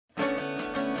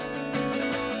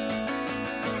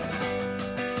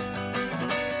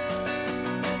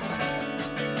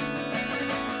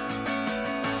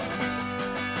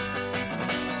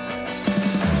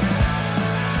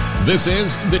This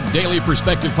is the Daily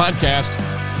Perspective Podcast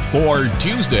for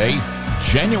Tuesday,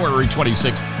 January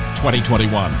 26th,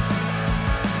 2021.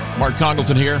 Mark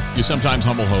Congleton here, your sometimes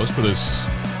humble host for this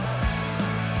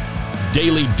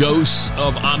daily dose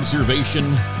of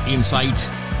observation, insight,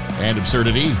 and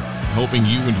absurdity. Hoping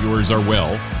you and yours are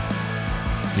well.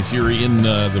 If you're in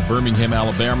the Birmingham,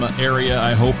 Alabama area,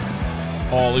 I hope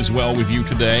all is well with you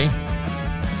today,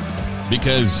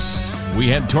 because we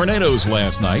had tornadoes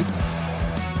last night.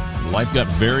 Life got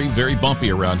very, very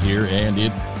bumpy around here, and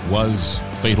it was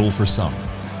fatal for some.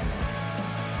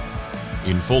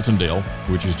 In Fultondale,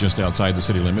 which is just outside the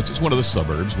city limits, it's one of the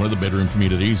suburbs, one of the bedroom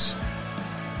communities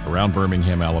around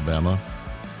Birmingham, Alabama.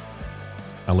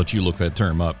 I'll let you look that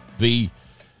term up. The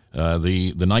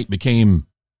night became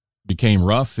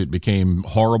rough. It became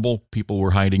horrible. People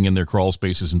were hiding in their crawl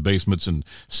spaces and basements and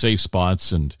safe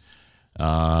spots. And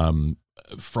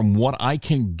from what I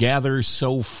can gather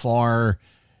so far,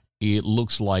 it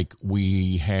looks like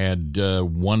we had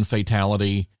one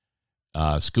fatality.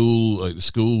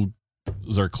 Schools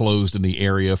are closed in the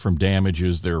area from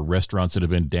damages. There are restaurants that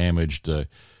have been damaged. A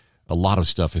lot of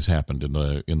stuff has happened in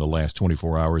the last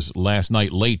 24 hours. Last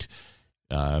night, late,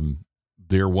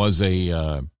 there was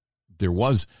a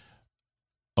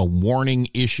warning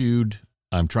issued.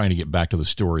 I'm trying to get back to the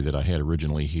story that I had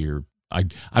originally here.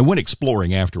 I went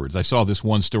exploring afterwards. I saw this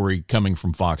one story coming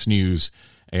from Fox News,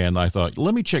 and I thought,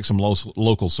 let me check some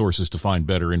local sources to find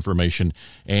better information.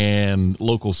 And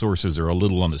local sources are a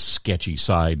little on the sketchy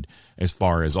side as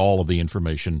far as all of the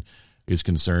information is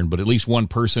concerned. But at least one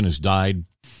person has died.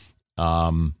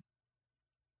 The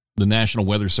National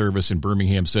Weather Service in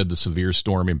Birmingham said the severe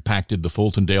storm impacted the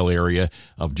Fultondale area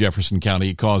of Jefferson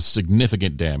County. It caused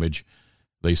significant damage.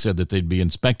 They said that they'd be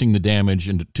inspecting the damage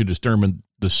and to determine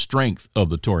the strength of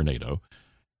the tornado.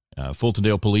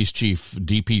 Fultondale Police Chief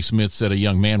D.P. Smith said a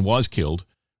young man was killed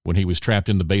when he was trapped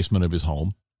in the basement of his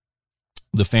home.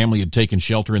 The family had taken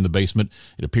shelter in the basement.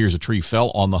 It appears a tree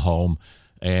fell on the home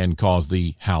and caused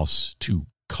the house to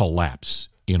collapse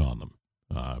in on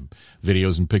them.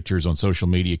 Videos and pictures on social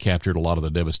media captured a lot of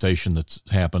the devastation that's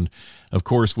happened. Of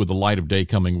course, with the light of day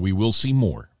coming, we will see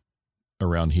more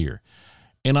around here.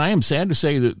 And I am sad to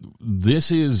say that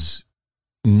this is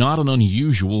not an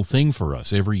unusual thing for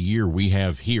us. Every year we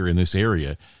have here in this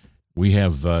area, we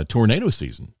have tornado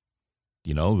season.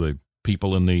 You know, the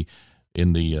people in the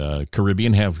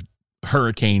Caribbean have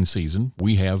hurricane season.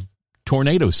 We have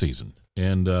tornado season,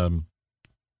 and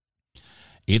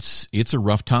it's a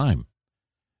rough time.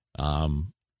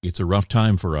 It's a rough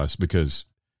time for us because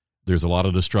there's a lot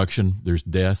of destruction. There's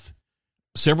death.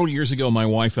 Several years ago, my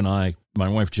wife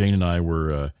Jane and I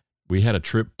we had a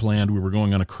trip planned. We were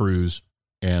going on a cruise,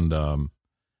 and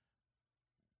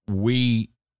we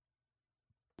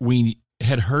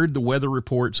had heard the weather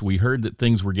reports. We heard that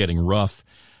things were getting rough.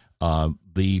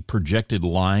 The projected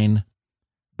line,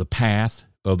 the path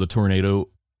of the tornado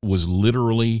was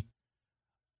literally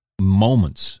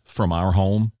moments from our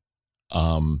home.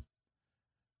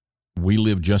 We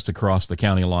live just across the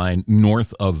county line,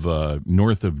 north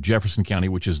of Jefferson County,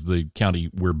 which is the county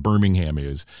where Birmingham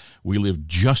is. We live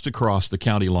just across the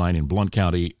county line in Blount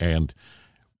County, and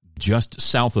just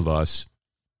south of us,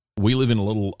 we live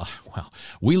in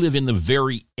we live in the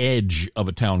very edge of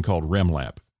a town called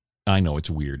Remlap. I know it's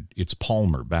weird. It's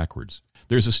Palmer backwards.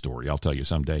 There's a story I'll tell you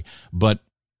someday. But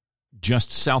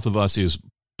just south of us is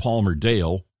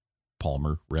Palmerdale.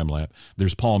 Palmer, Remlap.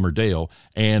 There's Palmerdale,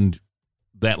 and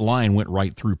that line went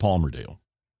right through Palmerdale.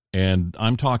 And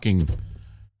I'm talking,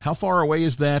 how far away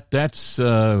is that? That's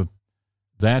 3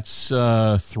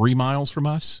 miles from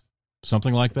us,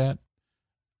 something like that,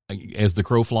 as the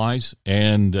crow flies.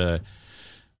 And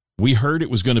we heard it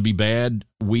was going to be bad.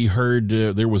 We heard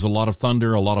there was a lot of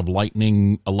thunder, a lot of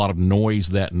lightning, a lot of noise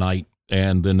that night.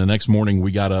 And then the next morning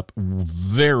we got up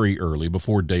very early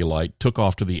before daylight, took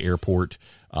off to the airport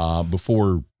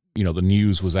before the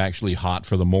news was actually hot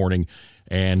for the morning.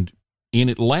 And in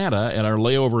Atlanta, at our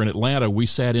layover in Atlanta, we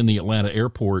sat in the Atlanta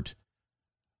airport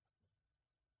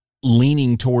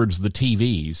leaning towards the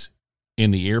TVs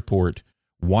in the airport,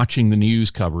 watching the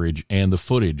news coverage and the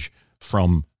footage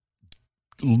from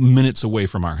minutes away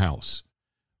from our house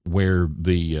where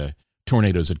the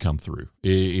tornadoes had come through.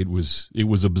 It was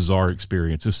a bizarre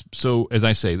experience. So, as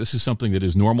I say, this is something that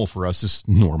is normal for us. It's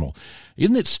normal.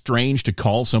 Isn't it strange to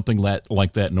call something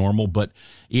like that normal? But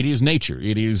it is nature.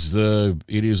 It is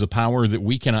a power that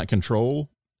we cannot control,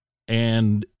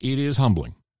 and it is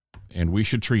humbling, and we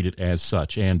should treat it as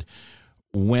such. And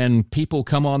when people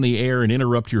come on the air and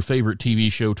interrupt your favorite TV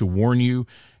show to warn you,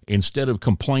 instead of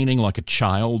complaining like a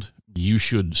child, you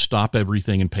should stop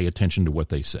everything and pay attention to what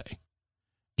they say.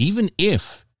 Even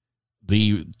if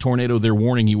The tornado they're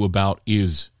warning you about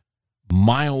is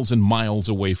miles and miles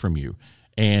away from you,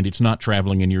 and it's not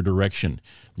traveling in your direction.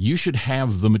 You should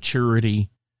have the maturity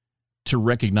to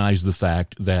recognize the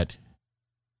fact that,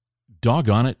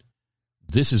 doggone it,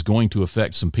 this is going to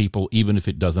affect some people, even if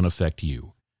it doesn't affect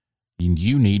you. And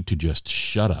you need to just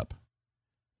shut up.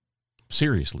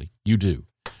 Seriously, you do.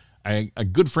 A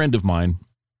good friend of mine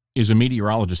is a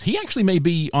meteorologist. He actually may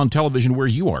be on television where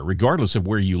you are, regardless of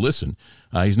where you listen.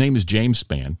 His name is James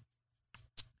Spann,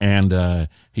 and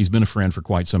he's been a friend for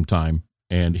quite some time,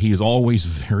 and he is always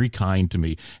very kind to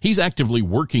me. He's actively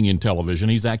working in television.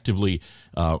 He's actively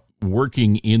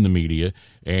working in the media,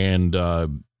 and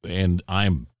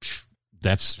I'm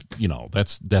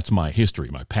that's my history,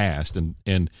 my past,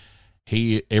 and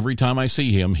he, every time I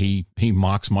see him, he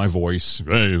mocks my voice.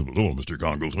 Hey, hello, Mr.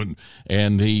 Congleton,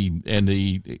 and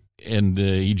he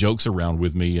jokes around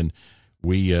with me, and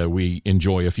we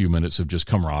enjoy a few minutes of just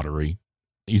camaraderie.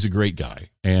 He's a great guy,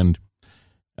 and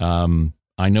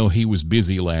I know he was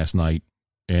busy last night,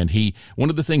 and one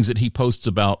of the things that he posts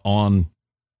about on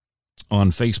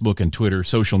Facebook and Twitter,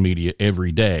 social media,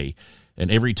 every day, and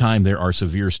every time there are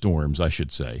severe storms, I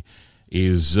should say,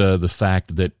 is the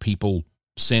fact that people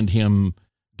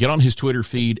get on his Twitter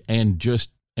feed and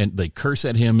they curse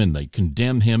at him and they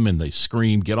condemn him and they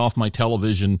scream, "Get off my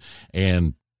television!"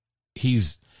 And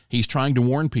he's trying to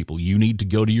warn people, you need to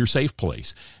go to your safe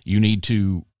place. You need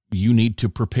to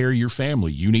prepare your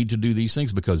family. You need to do these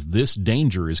things because this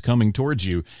danger is coming towards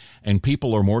you. And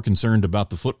people are more concerned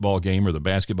about the football game or the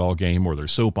basketball game or their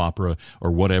soap opera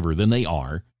or whatever than they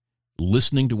are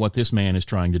listening to what this man is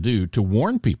trying to do to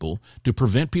warn people, to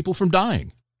prevent people from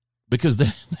dying. Because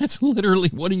that's literally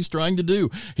what he's trying to do.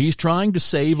 He's trying to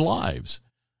save lives.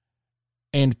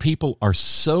 And people are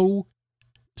so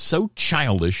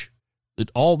childish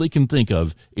that all they can think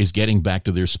of is getting back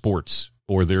to their sports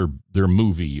or their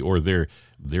movie or their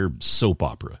soap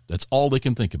opera. That's all they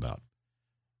can think about.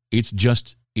 It's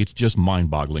just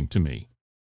mind-boggling to me.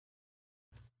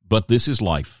 But this is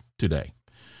life today.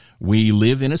 We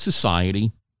live in a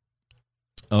society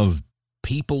of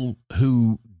people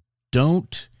who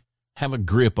don't have a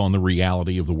grip on the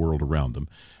reality of the world around them,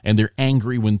 and they're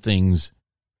angry when things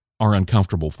are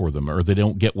uncomfortable for them or they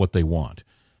don't get what they want.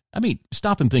 I mean,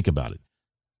 stop and think about it.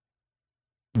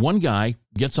 One guy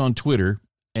gets on Twitter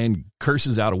and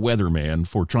curses out a weatherman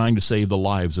for trying to save the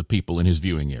lives of people in his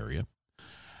viewing area.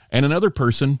 And another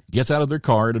person gets out of their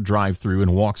car at a drive-thru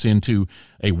and walks into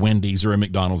a Wendy's or a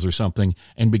McDonald's or something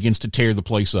and begins to tear the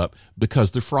place up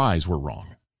because their fries were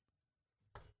wrong.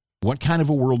 What kind of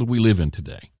a world do we live in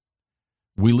today?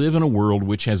 We live in a world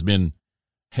which has been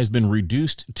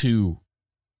reduced to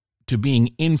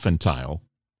being infantile,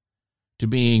 to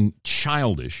being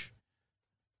childish,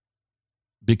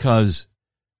 because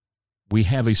we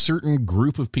have a certain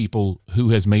group of people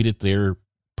who has made it their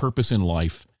purpose in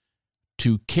life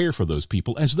to care for those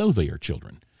people as though they are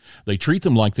children. They treat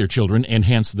them like they're children, and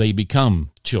hence they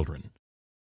become children.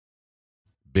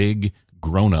 Big,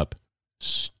 grown-up,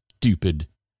 stupid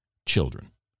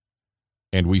children.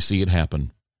 And we see it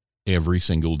happen every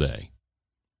single day.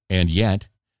 And yet,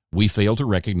 we fail to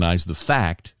recognize the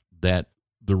fact that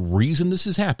the reason this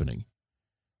is happening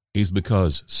is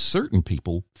because certain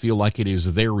people feel like it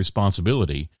is their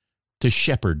responsibility to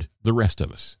shepherd the rest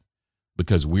of us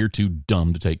because we're too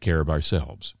dumb to take care of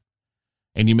ourselves.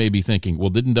 And you may be thinking, well,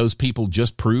 didn't those people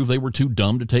just prove they were too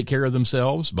dumb to take care of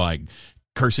themselves by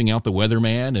cursing out the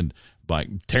weatherman and by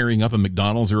tearing up a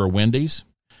McDonald's or a Wendy's?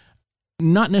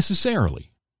 Not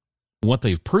necessarily. What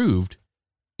they've proved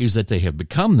is that they have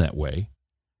become that way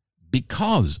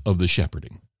because of the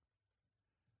shepherding.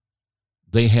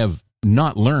 They have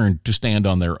not learned to stand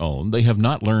on their own. They have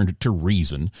not learned to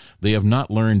reason. They have not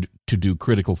learned to do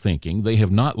critical thinking. They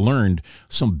have not learned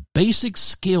some basic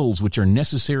skills which are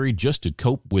necessary just to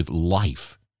cope with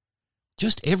life,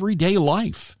 just everyday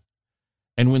life.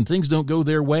 And when things don't go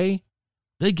their way,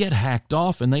 they get hacked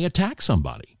off and they attack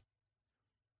somebody.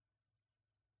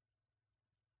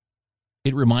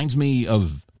 It reminds me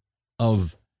of a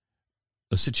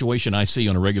situation I see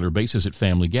on a regular basis at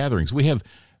family gatherings. We have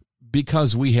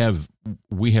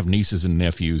nieces and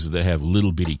nephews that have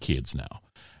little bitty kids now,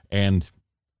 and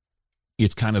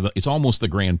it's almost the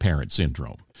grandparent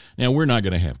syndrome. Now, we're not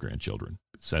going to have grandchildren.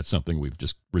 That's something we've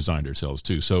just resigned ourselves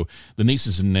to. So the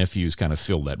nieces and nephews kind of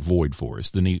fill that void for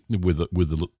us. With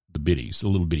the biddies, the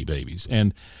little bitty babies,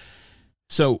 and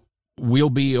so we'll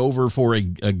be over for a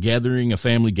gathering, a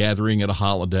family gathering at a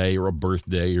holiday or a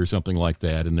birthday or something like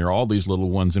that. And there are all these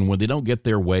little ones. And when they don't get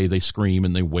their way, they scream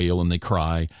and they wail and they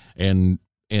cry. And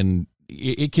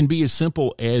it can be as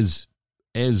simple as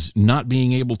as not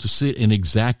being able to sit in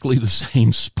exactly the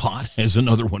same spot as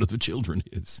another one of the children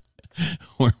is.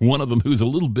 Or one of them who's a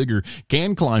little bigger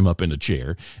can climb up in a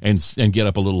chair and get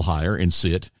up a little higher and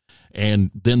sit.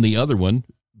 And then the other one,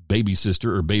 baby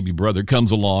sister or baby brother,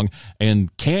 comes along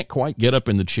and can't quite get up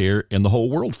in the chair, and the whole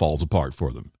world falls apart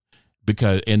for them.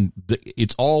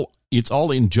 It's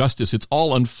all injustice. It's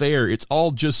all unfair. It's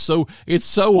all just it's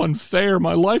so unfair.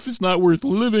 My life is not worth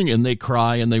living. And they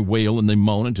cry and they wail and they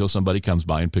moan until somebody comes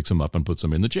by and picks them up and puts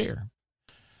them in the chair.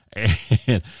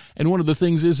 And one of the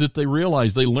things is that they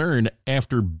learn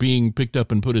after being picked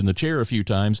up and put in the chair a few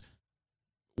times,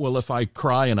 well, if I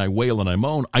cry and I wail and I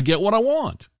moan, I get what I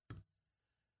want.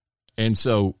 And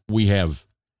so we have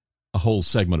a whole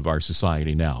segment of our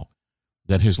society now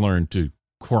that has learned to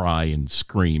cry and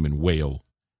scream and wail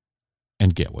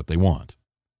and get what they want,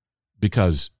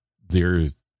 because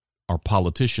there are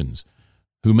politicians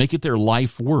who make it their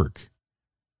life work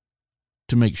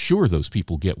to make sure those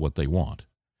people get what they want.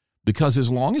 Because as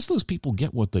long as those people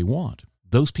get what they want,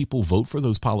 those people vote for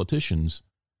those politicians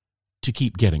to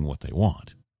keep getting what they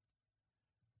want.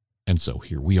 And so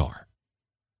here we are.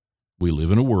 We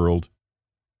live in a world,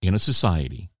 in a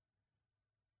society,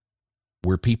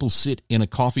 where people sit in a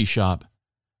coffee shop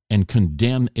and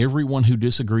condemn everyone who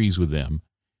disagrees with them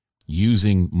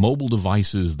using mobile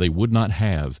devices they would not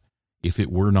have if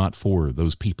it were not for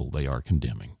those people they are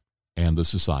condemning and the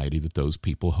society that those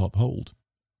people uphold.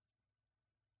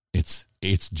 It's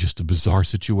just a bizarre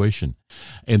situation.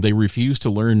 And they refuse to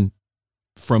learn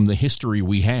from the history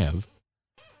we have,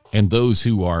 and those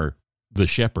who are the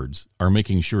shepherds are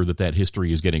making sure that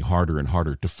history is getting harder and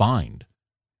harder to find,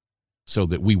 so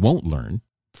that we won't learn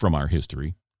from our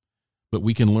history, but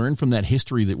we can learn from that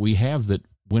history that we have, that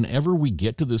whenever we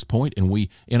get to this point and we,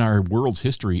 in our world's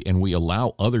history, and we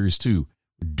allow others to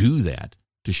do that,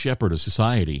 to shepherd a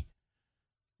society,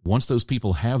 once those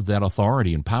people have that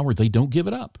authority and power, they don't give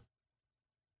it up.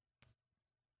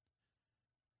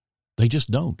 They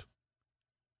just don't.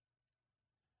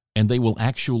 And they will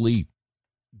actually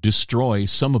destroy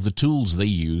some of the tools they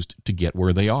used to get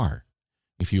where they are.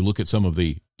 If you look at some of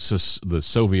the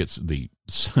Soviets, the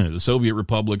Soviet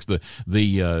republics,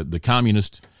 the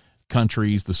communist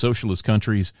countries, the socialist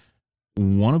countries,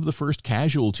 one of the first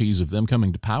casualties of them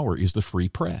coming to power is the free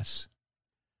press.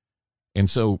 And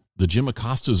so the Jim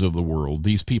Acostas of the world,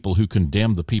 these people who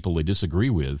condemn the people they disagree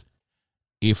with,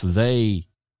 if they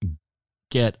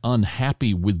get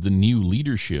unhappy with the new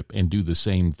leadership and do the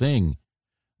same thing,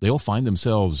 they'll find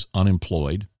themselves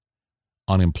unemployed,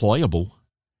 unemployable,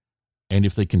 and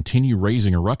if they continue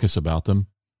raising a ruckus about them,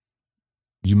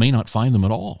 you may not find them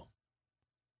at all.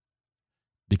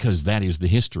 Because that is the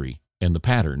history and the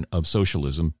pattern of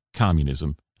socialism,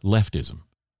 communism, leftism.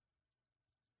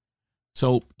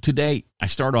 So today, I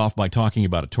start off by talking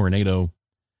about a tornado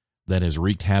that has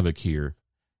wreaked havoc here,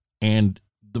 and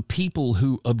the people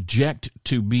who object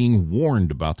to being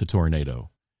warned about the tornado,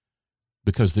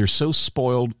 because they're so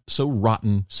spoiled, so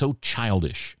rotten, so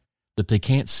childish, that they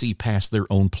can't see past their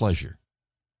own pleasure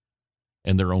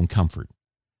and their own comfort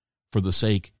for the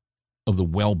sake of the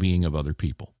well-being of other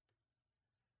people.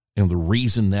 And the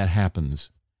reason that happens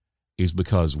is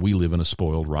because we live in a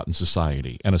spoiled, rotten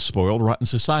society. And a spoiled, rotten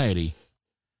society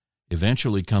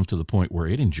eventually comes to the point where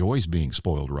it enjoys being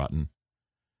spoiled, rotten,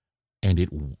 and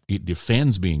it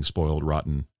defends being spoiled,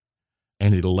 rotten,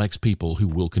 and it elects people who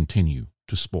will continue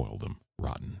to spoil them,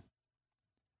 rotten.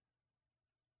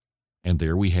 And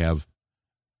there we have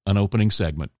an opening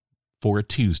segment for a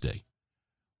Tuesday,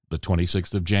 the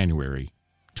 26th of January,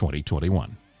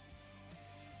 2021.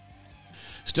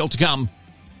 Still to come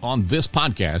on this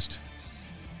podcast,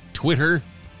 Twitter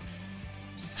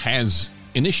has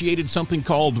initiated something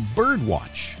called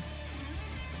Birdwatch.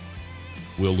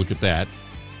 We'll look at that.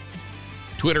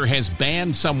 Twitter has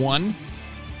banned someone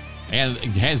and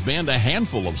has banned a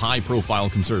handful of high-profile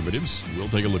conservatives. We'll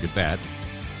take a look at that.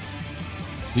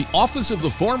 The office of the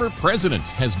former president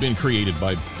has been created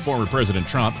by former President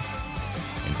Trump,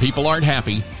 and people aren't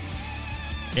happy.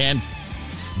 And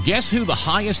guess who the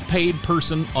highest paid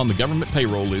person on the government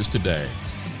payroll is today?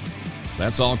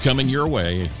 That's all coming your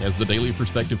way as the Daily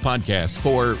Perspective podcast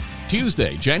for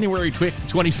Tuesday, January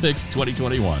 26,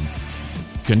 2021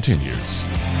 continues.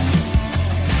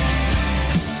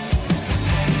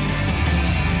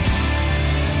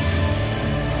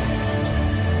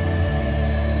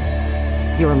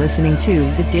 You're listening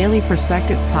to the Daily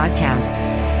Perspective podcast.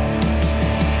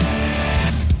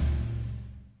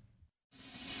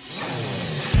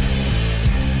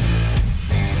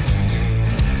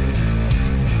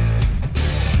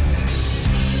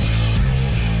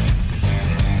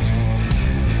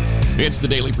 It's the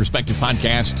Daily Perspective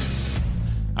podcast.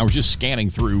 I was just scanning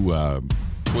through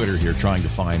Twitter here trying to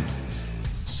find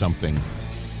something,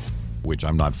 which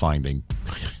I'm not finding,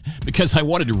 because I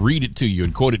wanted to read it to you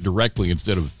and quote it directly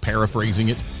instead of paraphrasing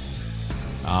it.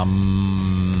 I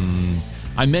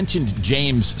mentioned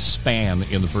James Spann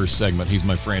in the first segment. He's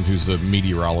my friend who's a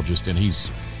meteorologist, and he's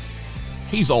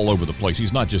all over the place.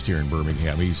 He's not just here in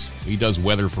Birmingham. He does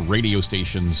weather for radio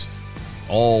stations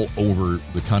all over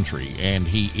the country, and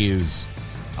he is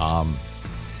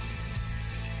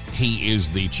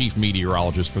the chief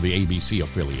meteorologist for the ABC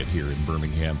affiliate here in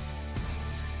Birmingham.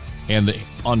 And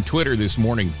on Twitter this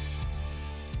morning,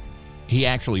 he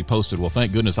actually posted, well,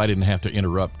 thank goodness I didn't have to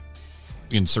interrupt,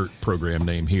 insert program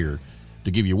name here,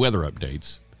 to give you weather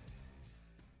updates.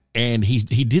 And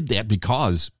he did that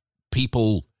because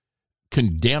people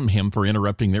condemn him for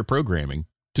interrupting their programming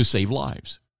to save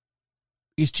lives.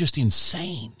 It's just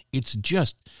insane. It's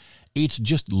just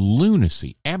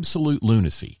lunacy, absolute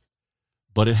lunacy.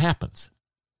 But it happens.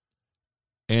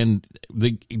 And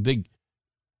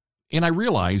I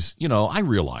realize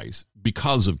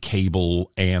because of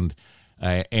cable and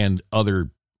other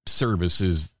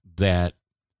services that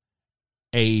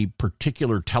a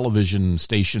particular television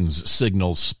station's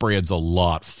signal spreads a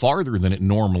lot farther than it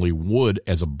normally would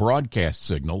as a broadcast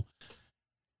signal.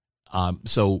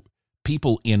 So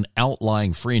people in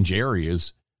outlying fringe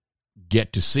areas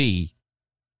get to see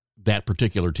that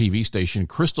particular TV station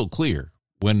crystal clear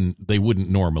when they wouldn't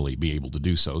normally be able to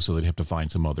do so. So they'd have to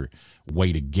find some other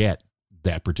way to get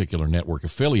that particular network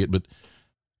affiliate. But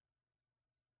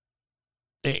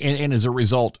and as a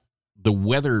result, the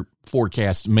weather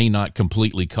forecasts may not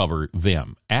completely cover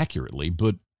them accurately,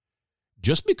 but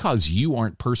just because you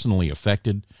aren't personally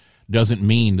affected doesn't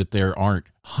mean that there aren't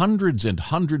hundreds and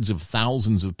hundreds of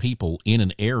thousands of people in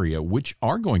an area which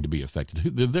are going to be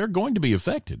affected. They're going to be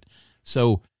affected.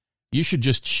 So you should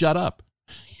just shut up.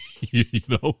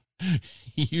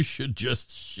 You should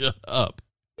just shut up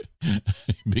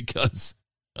because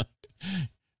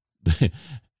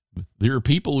there are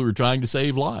people who are trying to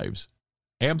save lives.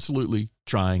 Absolutely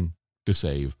trying to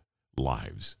save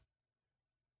lives.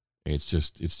 It's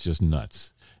just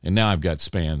nuts. And now I've got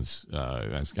Spann's,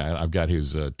 I've got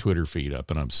his Twitter feed up,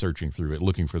 and I'm searching through it,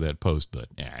 looking for that post, but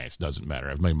it doesn't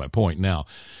matter. I've made my point now.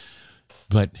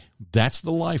 But that's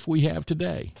the life we have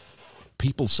today.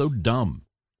 People so dumb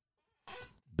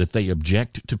that they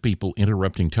object to people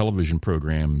interrupting television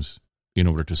programs in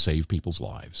order to save people's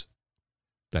lives.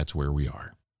 That's where we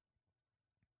are.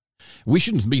 We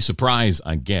shouldn't be surprised,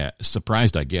 I guess,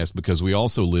 because we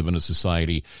also live in a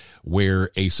society where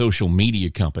a social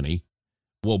media company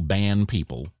will ban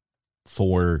people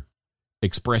for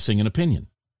expressing an opinion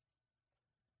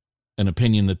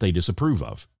that they disapprove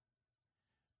of.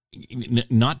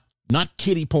 Not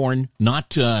kiddie porn,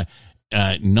 not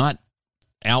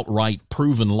outright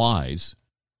proven lies,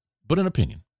 but an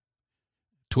opinion.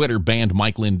 Twitter banned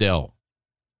Mike Lindell.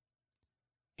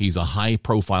 He's a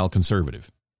high-profile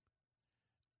conservative.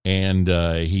 And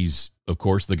he's, of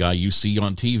course, the guy you see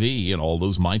on TV in all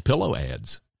those MyPillow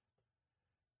ads.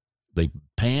 They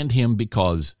banned him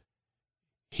because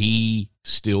he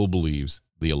still believes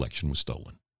the election was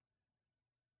stolen.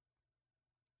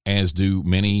 As do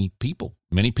many people.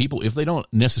 Many people, if they don't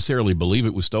necessarily believe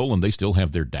it was stolen, they still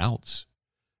have their doubts.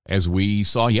 As we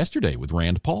saw yesterday with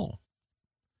Rand Paul.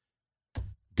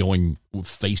 Going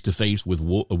face-to-face with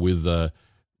George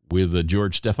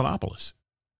Stephanopoulos.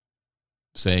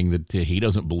 Saying that he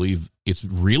doesn't believe it's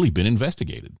really been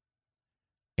investigated.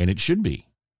 And it should be.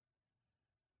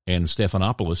 And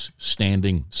Stephanopoulos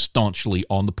standing staunchly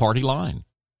on the party line.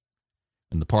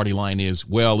 And the party line is,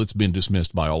 well, it's been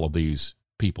dismissed by all of these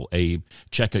people.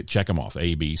 Check them off.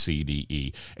 A, B, C, D,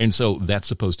 E. And so that's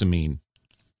supposed to mean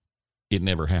it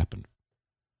never happened.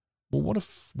 Well,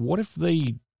 what if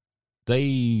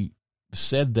they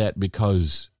said that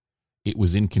because it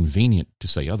was inconvenient to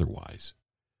say otherwise?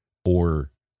 Or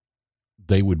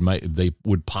they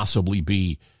would possibly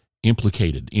be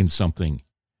implicated in something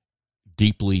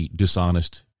deeply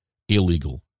dishonest,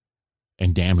 illegal,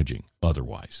 and damaging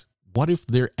otherwise. What if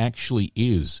there actually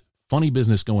is funny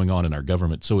business going on in our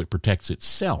government so it protects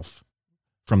itself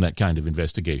from that kind of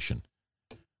investigation?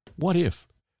 What if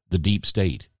the deep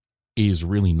state is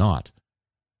really not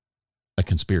a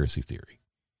conspiracy theory?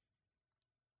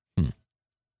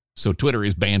 So Twitter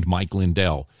has banned Mike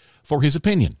Lindell for his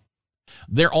opinion.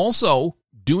 They're also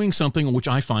doing something which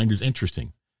I find is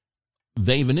interesting.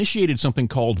 They've initiated something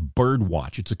called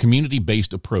Birdwatch. It's a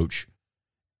community-based approach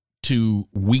to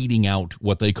weeding out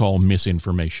what they call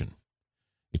misinformation.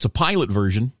 It's a pilot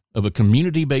version of a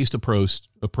community-based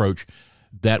approach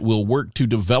that will work to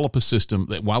develop a system,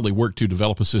 that while they work to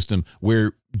develop a system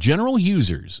where general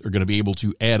users are going to be able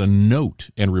to add a note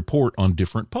and report on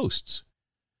different posts,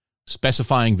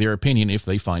 specifying their opinion if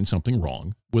they find something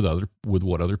wrong with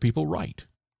what other people write.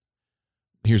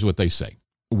 Here's what they say.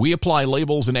 We apply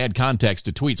labels and add context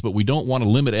to tweets, but we don't want to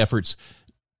limit efforts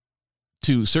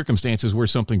to circumstances where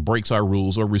something breaks our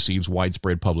rules or receives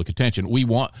widespread public attention. We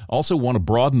also want to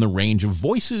broaden the range of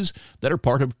voices that are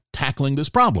part of tackling this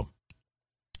problem.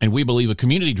 And we believe a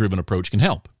community-driven approach can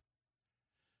help.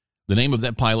 The name of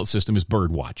that pilot system is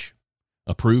Birdwatch.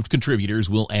 Approved contributors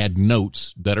will add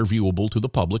notes that are viewable to the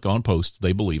public on posts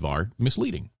they believe are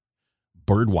misleading.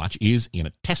 Birdwatch is in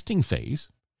a testing phase,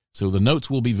 so the notes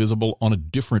will be visible on a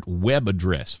different web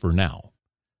address for now.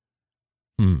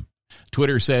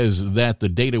 Twitter says that the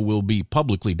data will be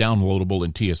publicly downloadable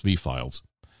in TSV files.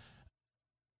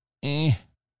 They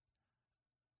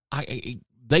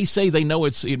say they know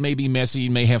it may be messy,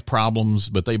 may have problems,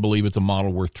 but they believe it's a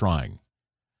model worth trying.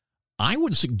 I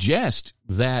would suggest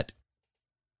that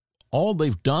all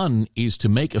they've done is to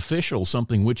make official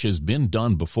something which has been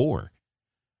done before.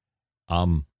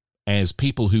 As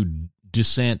people who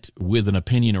dissent with an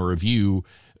opinion or a view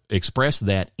express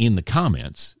that in the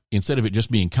comments, instead of it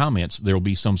just being comments, there will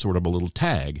be some sort of a little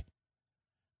tag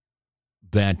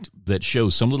that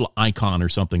shows some little icon or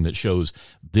something that shows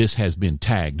this has been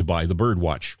tagged by the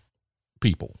Birdwatch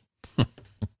people.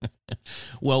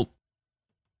 Well,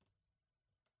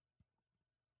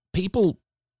 people,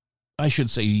 I should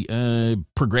say,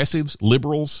 progressives,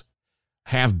 liberals,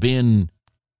 have been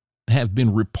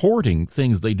reporting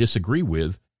things they disagree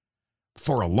with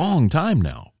for a long time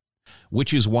now,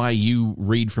 which is why you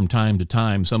read from time to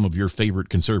time some of your favorite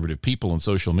conservative people on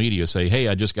social media say, hey,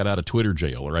 I just got out of Twitter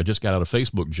jail, or I just got out of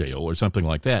Facebook jail, or something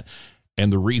like that.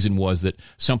 And the reason was that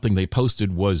something they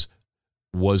posted was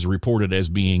reported as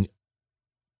being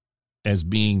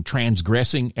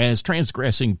transgressing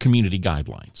community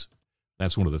guidelines.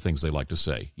 That's one of the things they like to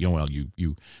say.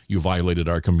 You violated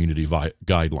our community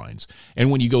guidelines.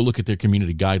 And when you go look at their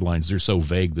community guidelines, they're so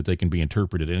vague that they can be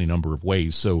interpreted any number of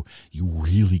ways, so you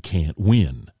really can't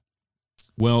win.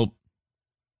 Well,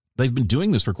 they've been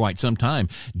doing this for quite some time,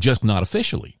 just not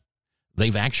officially.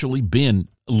 They've actually been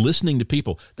listening to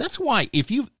people. That's why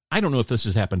I don't know if this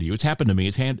has happened to you. It's happened to me.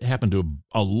 It's happened to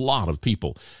a lot of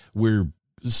people where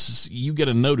you get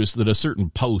a notice that a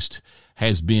certain post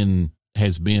has been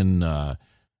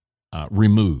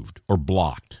removed or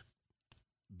blocked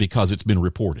because it's been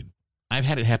reported. I've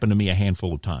had it happen to me a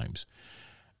handful of times,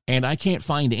 and I can't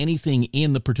find anything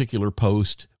in the particular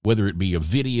post, whether it be a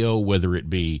video, whether it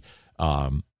be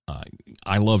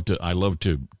I love to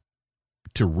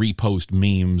repost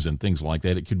memes and things like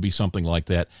that. It could be something like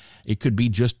that. It could be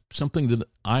just something that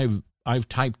I've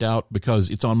typed out because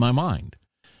it's on my mind.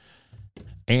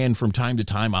 And from time to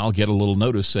time, I'll get a little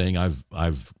notice saying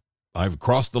I've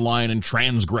crossed the line and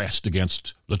transgressed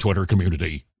against the Twitter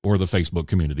community or the Facebook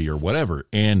community or whatever.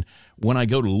 And when I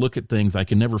go to look at things, I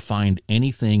can never find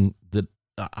anything that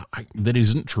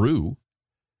isn't true.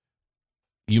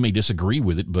 You may disagree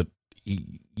with it, but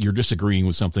you're disagreeing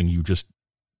with something you just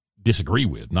disagree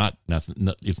with.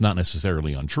 It's not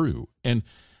necessarily untrue. And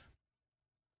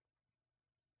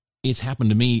it's happened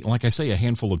to me, like I say, a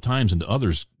handful of times, and to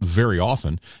others very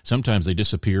often. Sometimes they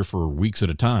disappear for weeks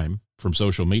at a time from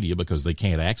social media because they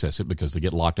can't access it, because they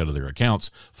get locked out of their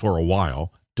accounts for a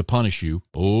while to punish you.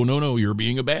 Oh, no, you're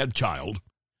being a bad child.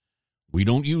 We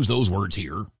don't use those words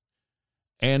here.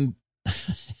 And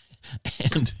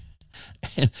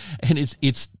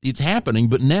it's happening,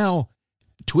 but now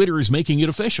Twitter is making it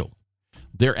official.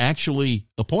 They're actually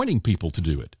appointing people to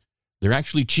do it. They're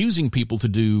actually choosing people to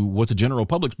do what the general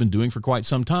public's been doing for quite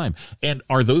some time. And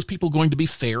are those people going to be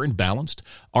fair and balanced?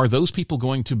 Are those people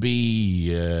going to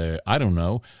be, I don't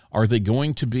know, are they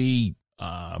going to be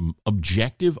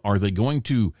objective? Are they going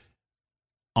to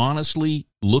honestly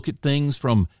look at things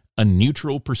from a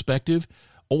neutral perspective?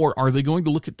 Or are they going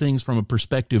to look at things from a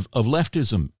perspective of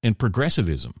leftism and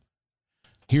progressivism?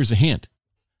 Here's a hint.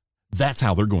 That's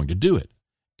how they're going to do it.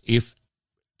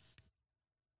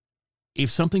 If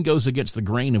something goes against the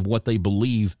grain of what they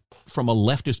believe from a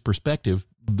leftist perspective,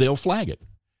 they'll flag it.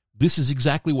 This is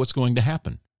exactly what's going to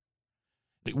happen.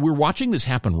 We're watching this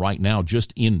happen right now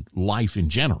just in life in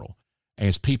general,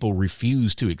 as people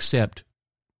refuse to accept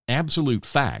absolute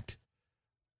fact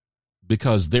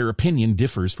because their opinion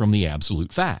differs from the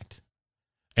absolute fact.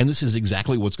 And this is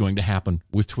exactly what's going to happen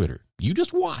with Twitter. You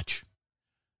just watch.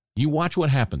 You watch what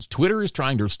happens. Twitter is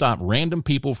trying to stop random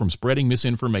people from spreading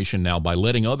misinformation now by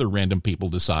letting other random people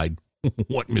decide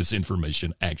what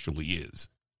misinformation actually is.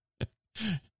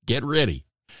 Get ready.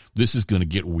 This is going to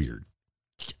get weird.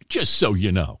 Just so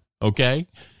you know, okay?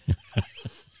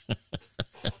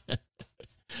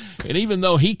 And even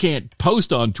though he can't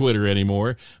post on Twitter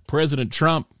anymore, President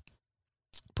Trump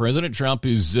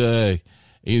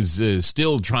is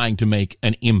still trying to make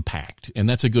an impact, and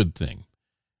that's a good thing.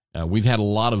 We've had a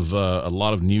lot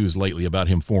of news lately about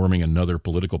him forming another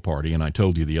political party, and I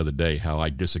told you the other day how I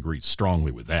disagree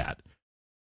strongly with that,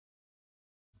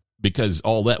 because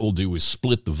all that will do is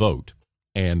split the vote.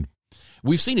 And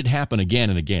we've seen it happen again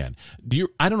and again.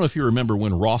 I don't know if you remember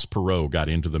when Ross Perot got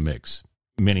into the mix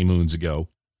many moons ago.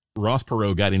 Ross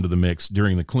Perot got into the mix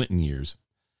during the Clinton years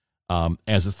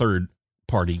as a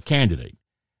third-party candidate.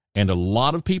 And a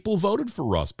lot of people voted for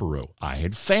Ross Perot. I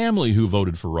had family who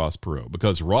voted for Ross Perot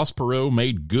because Ross Perot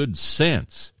made good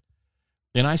sense.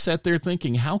 And I sat there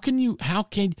thinking,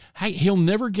 he'll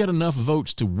never get enough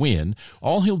votes to win.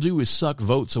 All he'll do is suck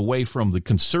votes away from the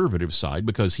conservative side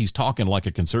because he's talking like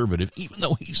a conservative, even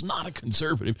though he's not a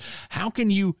conservative. How can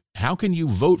you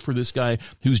vote for this guy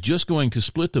who's just going to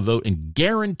split the vote and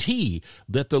guarantee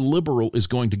that the liberal is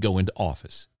going to go into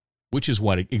office? Which is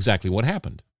exactly what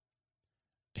happened.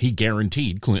 He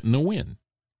guaranteed Clinton a win.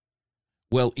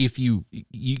 Well, if you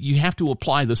have to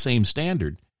apply the same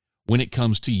standard when it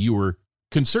comes to your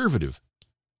conservative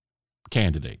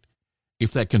candidate.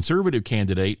 If that conservative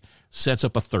candidate sets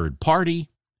up a third party,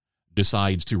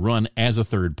 decides to run as a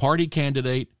third party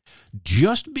candidate,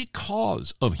 just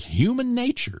because of human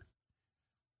nature,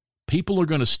 people are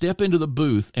going to step into the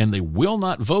booth and they will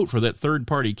not vote for that third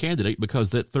party candidate because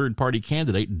that third party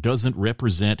candidate doesn't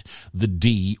represent the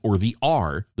D or the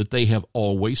R that they have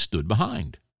always stood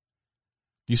behind.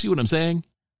 You see what I'm saying?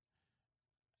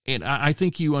 And I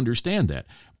think you understand that.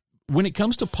 When it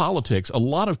comes to politics, a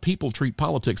lot of people treat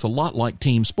politics a lot like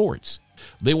team sports.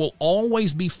 They will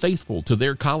always be faithful to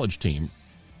their college team.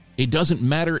 It doesn't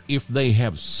matter if they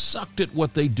have sucked at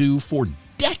what they do for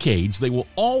decades, they will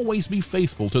always be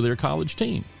faithful to their college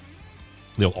team.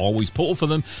 They'll always pull for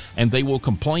them, and they will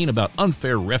complain about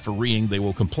unfair refereeing. They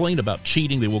will complain about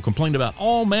cheating. They will complain about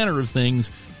all manner of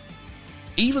things,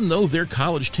 even though their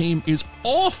college team is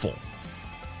awful.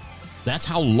 That's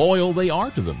how loyal they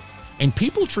are to them. And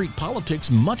people treat politics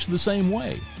much the same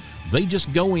way. They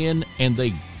just go in and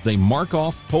they mark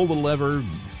off, pull the lever,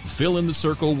 fill in the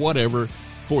circle, whatever,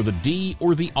 for the D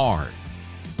or the R.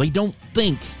 They don't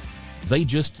think. They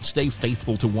just stay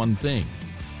faithful to one thing.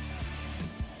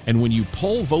 And when you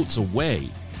pull votes away,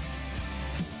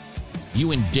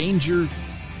 you endanger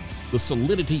the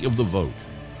solidity of the vote.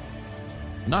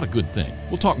 Not a good thing.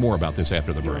 We'll talk more about this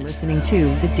after the break. You're listening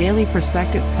to the Daily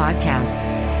Perspective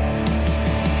Podcast.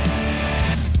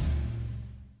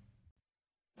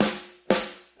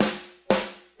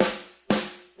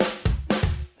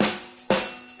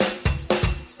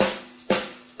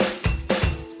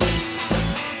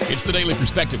 It's the Daily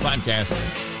Perspective Podcast.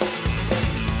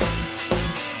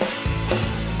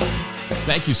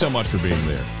 Thank you so much for being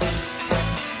there.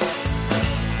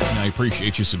 And I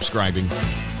appreciate you subscribing,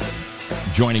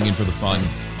 joining in for the fun.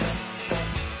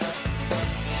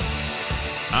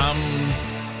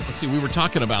 Let's see, we were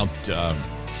talking about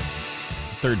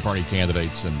third-party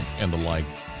candidates and the like,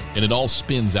 and it all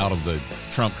spins out of the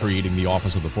Trump creating the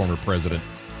office of the former president.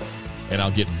 And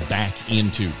I'll get back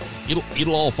into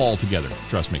it'll all fall together,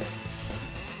 trust me.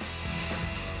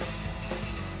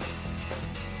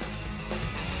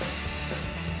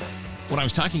 When I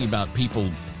was talking about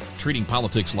people treating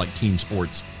politics like team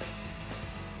sports,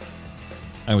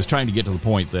 I was trying to get to the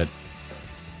point that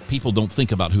people don't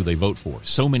think about who they vote for.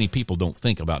 So many people don't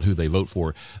think about who they vote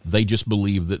for. They just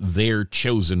believe that their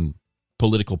chosen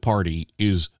political party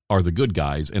are the good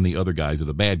guys and the other guys are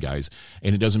the bad guys.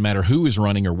 And it doesn't matter who is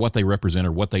running or what they represent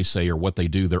or what they say or what they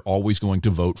do. They're always going to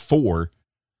vote for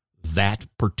that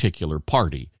particular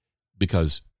party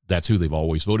because that's who they've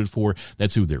always voted for.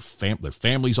 That's who their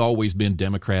family's always been,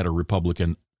 Democrat or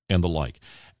Republican and the like.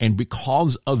 And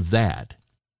because of that,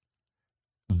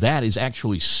 that is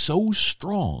actually so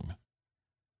strong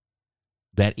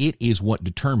that it is what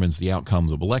determines the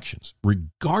outcomes of elections,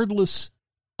 regardless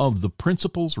of the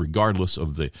principles, regardless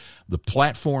of the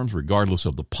platforms, regardless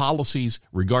of the policies,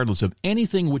 regardless of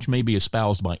anything which may be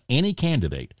espoused by any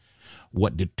candidate.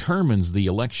 What determines the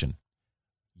election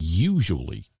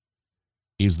usually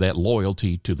is that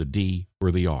loyalty to the D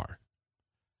or the R.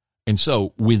 And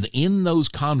so within those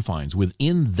confines,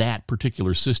 within that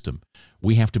particular system,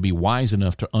 we have to be wise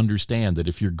enough to understand that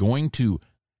if you're going to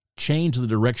change the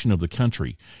direction of the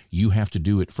country, you have to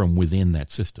do it from within that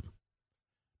system.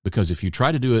 Because if you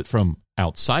try to do it from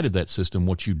outside of that system,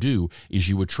 what you do is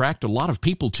you attract a lot of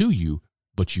people to you,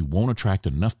 but you won't attract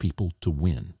enough people to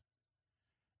win.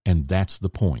 And that's the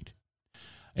point.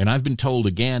 And I've been told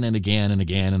again and again and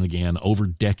again and again over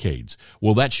decades,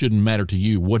 well, that shouldn't matter to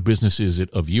you. What business is it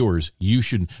of yours? You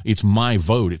should. It's my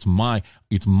vote. It's my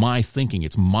thinking.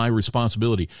 It's my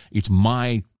responsibility. It's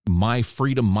my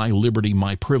freedom, my liberty,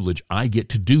 my privilege. I get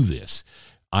to do this.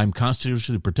 I'm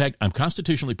constitutionally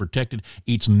protected.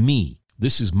 It's me.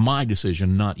 This is my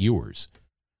decision, not yours.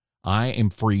 I am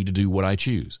free to do what I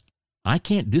choose. I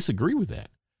can't disagree with that.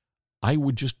 I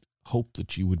would just hope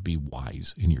that you would be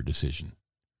wise in your decision.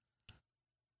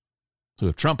 So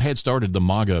if Trump had started the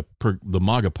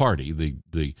MAGA party,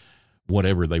 the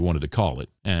whatever they wanted to call it,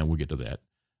 and we'll get to that.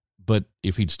 But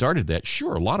if he'd started that,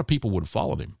 sure, a lot of people would have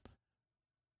followed him.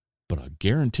 But I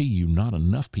guarantee you not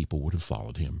enough people would have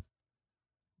followed him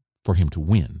for him to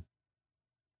win.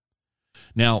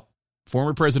 Now,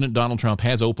 former President Donald Trump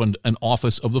has opened an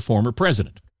office of the former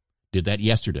president. Did that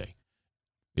yesterday.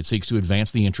 It seeks to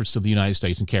advance the interests of the United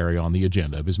States and carry on the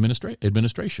agenda of his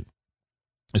administration.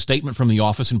 A statement from the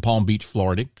office in Palm Beach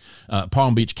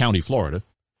County, Florida,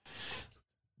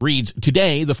 reads,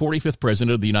 today, the 45th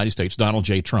President of the United States, Donald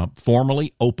J. Trump,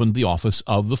 formally opened the office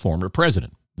of the former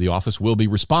president. The office will be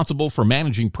responsible for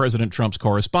managing President Trump's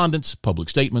correspondence, public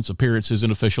statements, appearances,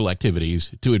 and official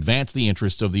activities to advance the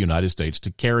interests of the United States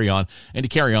to carry on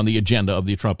the agenda of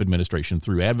the Trump administration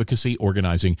through advocacy,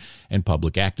 organizing, and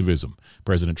public activism.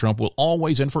 President Trump will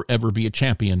always and forever be a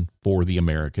champion for the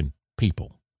American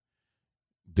people.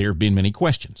 There have been many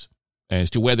questions as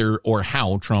to whether or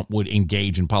how Trump would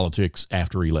engage in politics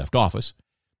after he left office.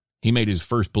 He made his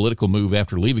first political move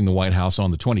after leaving the White House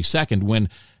on the 22nd when,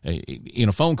 in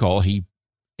a phone call, he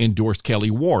endorsed Kelly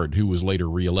Ward, who was later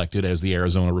reelected as the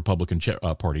Arizona Republican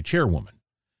Party chairwoman.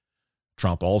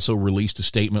 Trump also released a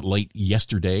statement late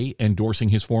yesterday endorsing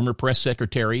his former press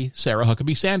secretary, Sarah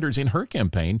Huckabee Sanders, in her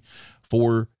campaign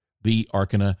for the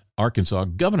Arkansas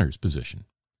governor's position.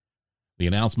 The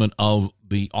announcement of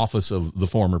the office of the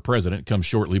former president comes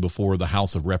shortly before the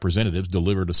House of Representatives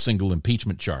delivered a single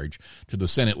impeachment charge to the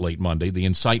Senate late Monday. The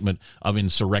incitement of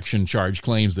insurrection charge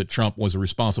claims that Trump was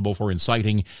responsible for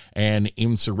inciting an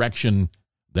insurrection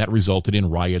that resulted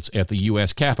in riots at the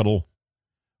U.S. Capitol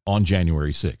on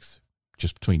January 6th.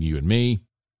 Just between you and me,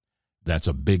 that's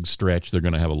a big stretch. They're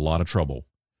going to have a lot of trouble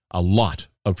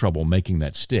making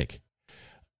that stick,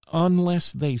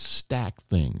 unless they stack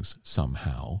things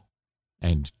somehow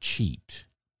and cheat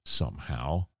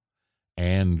somehow.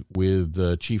 And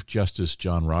with Chief Justice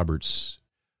John Roberts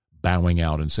bowing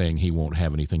out and saying he won't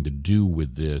have anything to do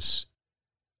with this,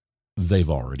 they've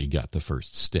already got the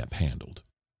first step handled.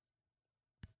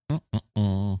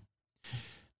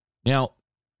 Now,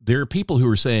 there are people who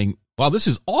are saying, wow, this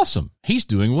is awesome. He's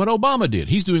doing what Obama did.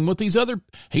 He's doing what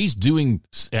he's doing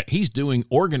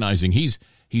organizing. He's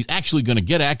actually going to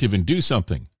get active and do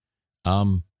something.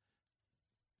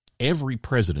 Every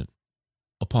president,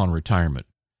 upon retirement,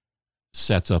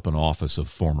 sets up an office of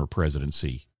former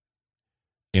presidency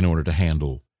in order to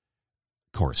handle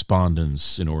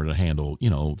correspondence, in order to handle,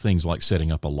 things like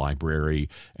setting up a library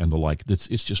and the like.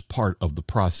 It's just part of the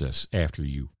process after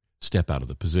you step out of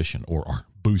the position or are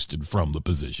boosted from the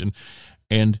position.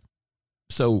 And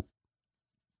so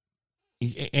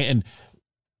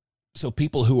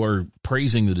people who are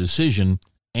praising the decision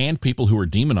and people who are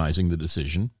demonizing the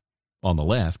decision on the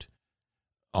left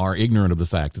are ignorant of the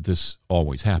fact that this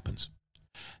always happens.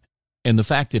 And the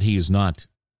fact that he is not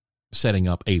setting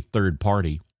up a third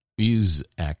party is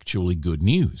actually good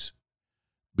news,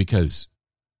 because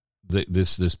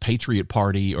this Patriot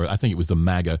Party, or I think it was the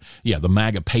MAGA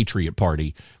Patriot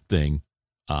Party thing,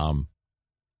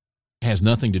 has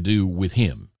nothing to do with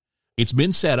him. It's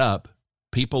been set up.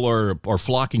 People are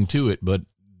flocking to it, but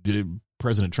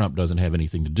President Trump doesn't have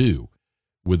anything to do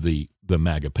with the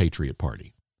MAGA Patriot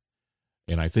Party.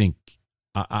 And I think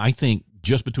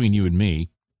just between you and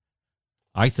me,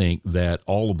 I think that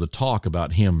all of the talk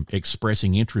about him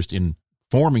expressing interest in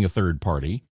forming a third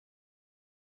party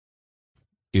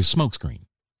is smokescreen.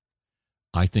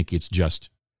 I think it's just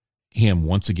him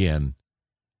once again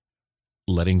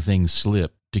letting things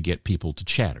slip to get people to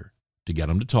chatter, to get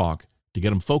them to talk, to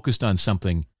get them focused on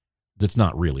something that's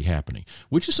not really happening,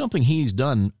 which is something he's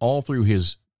done all through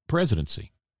his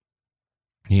presidency.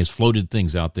 He has floated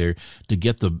things out there to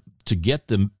get the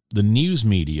news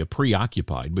media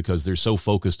preoccupied because they're so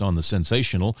focused on the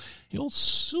sensational. He'll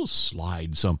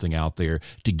slide something out there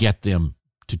to get them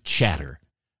to chatter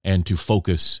and to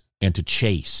focus and to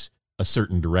chase a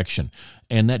certain direction.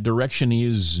 And that direction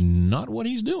is not what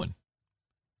he's doing.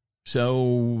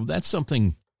 So that's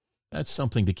something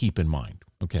to keep in mind,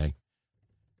 okay?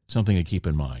 Something to keep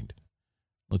in mind.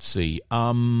 Let's see.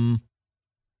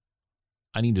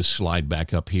 I need to slide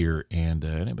back up here, and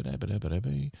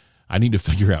I need to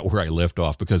figure out where I left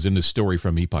off, because in this story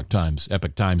from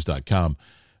epochtimes.com,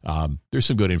 there's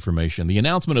some good information. The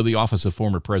announcement of the office of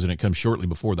former president comes shortly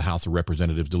before the House of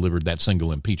Representatives delivered that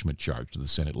single impeachment charge to the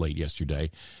Senate late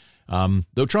yesterday.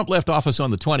 Though Trump left office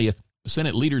on the 20th,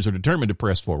 Senate leaders are determined to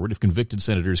press forward if convicted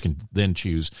senators can then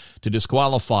choose to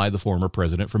disqualify the former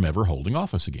president from ever holding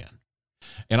office again.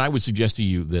 And I would suggest to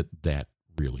you that that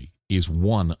really is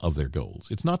one of their goals.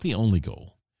 It's not the only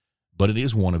goal, but it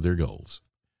is one of their goals.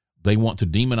 They want to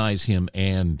demonize him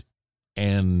and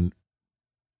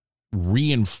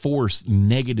reinforce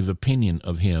negative opinion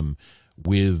of him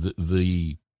with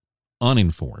the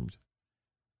uninformed,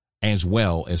 as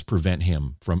well as prevent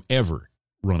him from ever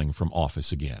running from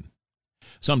office again.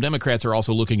 Some Democrats are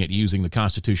also looking at using the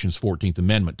Constitution's 14th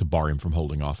Amendment to bar him from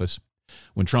holding office.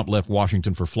 When Trump left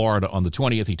Washington for Florida on the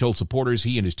 20th, he told supporters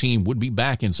he and his team would be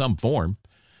back in some form.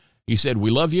 He said, "We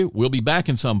love you. We'll be back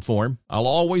in some form. I'll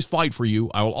always fight for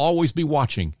you. I will always be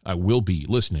watching. I will be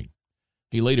listening."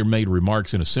 He later made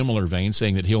remarks in a similar vein,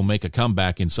 saying that he'll make a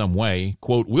comeback in some way.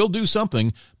 Quote, "We'll do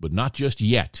something, but not just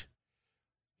yet."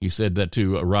 He said that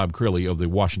to Rob Crilly of the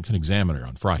Washington Examiner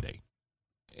on Friday,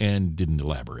 and didn't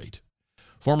elaborate.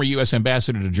 Former U.S.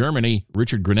 Ambassador to Germany,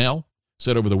 Richard Grenell,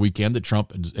 said over the weekend that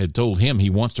Trump had told him he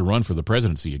wants to run for the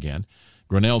presidency again.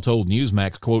 Grenell told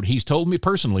Newsmax, quote, "He's told me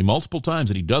personally multiple times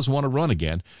that he does want to run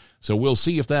again, so we'll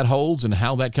see if that holds and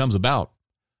how that comes about.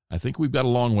 I think we've got a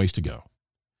long ways to go."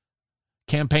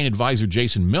 Campaign advisor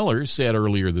Jason Miller said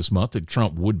earlier this month that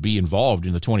Trump would be involved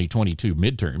in the 2022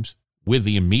 midterms, with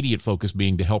the immediate focus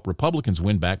being to help Republicans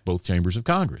win back both chambers of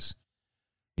Congress.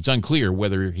 It's unclear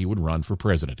whether he would run for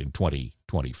president in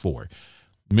 2024.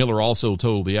 Miller also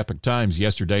told the Epoch Times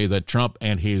yesterday that Trump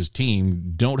and his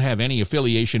team don't have any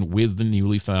affiliation with the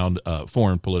newly formed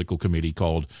political committee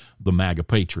called the MAGA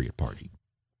Patriot Party,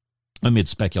 amid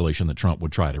speculation that Trump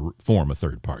would try to form a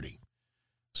third party.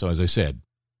 So as I said,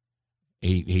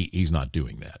 he's not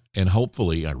doing that. And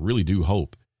hopefully, I really do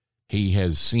hope, he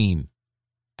has seen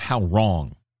how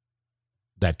wrong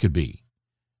that could be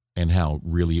and how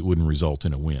really it wouldn't result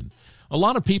in a win. A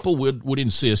lot of people would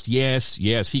insist, yes,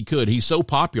 he could. He's so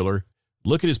popular.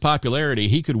 Look at his popularity.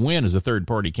 He could win as a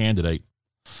third-party candidate.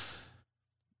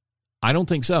 I don't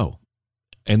think so.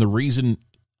 And the reason,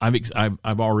 I've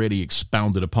already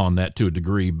expounded upon that to a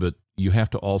degree, but you have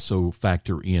to also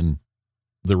factor in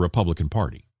the Republican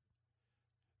Party.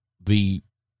 The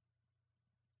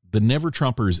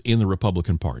never-Trumpers in the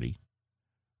Republican Party,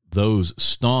 those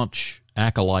staunch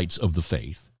acolytes of the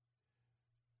faith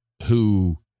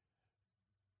who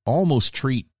almost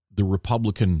treat the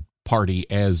Republican Party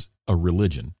as a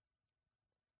religion,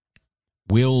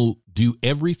 will do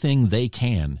everything they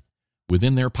can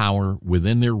within their power,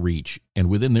 within their reach, and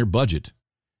within their budget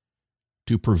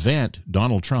to prevent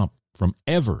Donald Trump from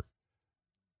ever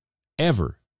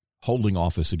holding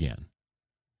office again.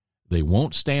 They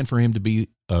won't stand for him to be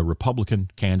a Republican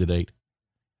candidate,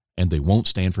 and they won't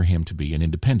stand for him to be an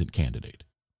independent candidate.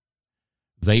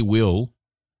 They will,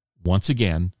 once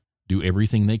again, do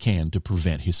everything they can to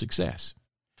prevent his success,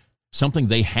 something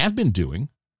they have been doing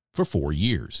for 4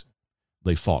 years.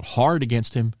 They fought hard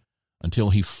against him until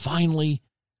he finally,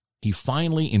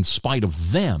 in spite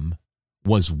of them,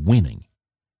 was winning.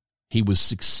 He was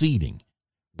succeeding.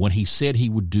 What he said he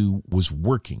would do was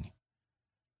working.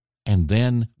 And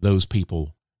then those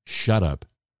people shut up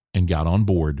and got on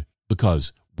board,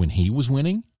 because when he was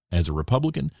winning as a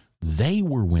Republican, they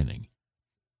were winning.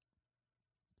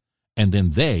 And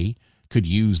then they could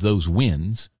use those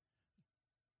wins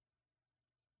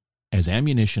as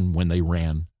ammunition when they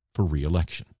ran for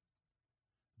re-election.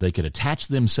 They could attach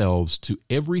themselves to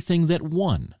everything that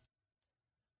won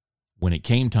when it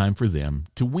came time for them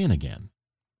to win again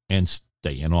and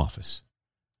stay in office.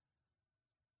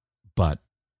 But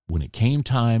when it came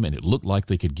time and it looked like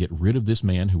they could get rid of this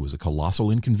man who was a colossal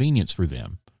inconvenience for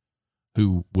them,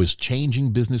 who was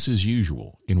changing business as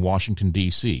usual in Washington,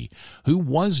 D.C., who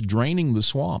was draining the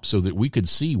swamp so that we could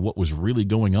see what was really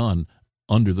going on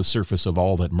under the surface of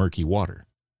all that murky water.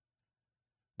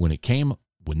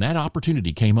 When that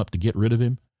opportunity came up to get rid of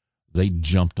him, they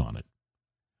jumped on it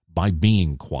by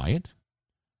being quiet,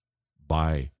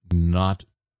 by not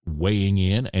weighing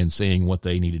in and saying what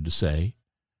they needed to say,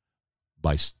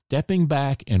 by stepping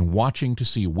back and watching to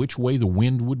see which way the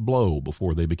wind would blow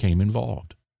before they became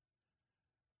involved.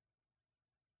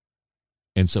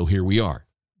 And so here we are.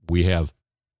 We have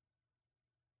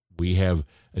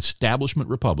establishment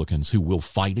Republicans who will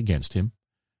fight against him.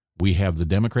 We have the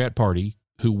Democrat Party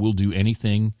who will do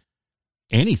anything,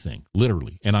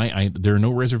 literally. And there are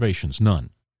no reservations, none.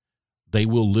 They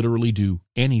will literally do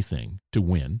anything to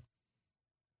win.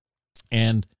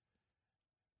 And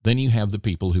then you have the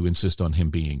people who insist on him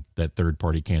being that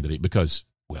third-party candidate because,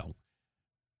 well,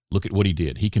 look at what he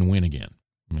did. He can win again.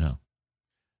 No,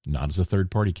 not as a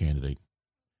third-party candidate.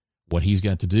 What he's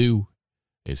got to do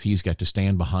is he's got to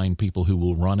stand behind people who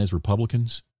will run as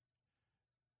Republicans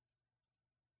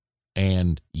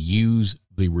and use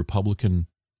the Republican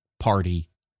Party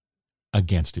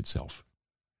against itself.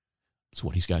 That's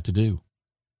what he's got to do.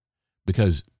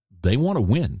 Because they want to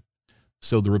win.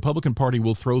 So the Republican Party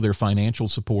will throw their financial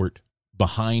support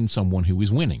behind someone who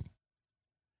is winning.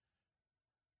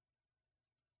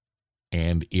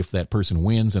 And if that person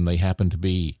wins and they happen to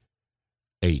be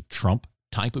a Trump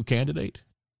type of candidate,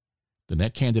 then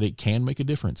that candidate can make a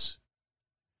difference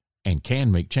and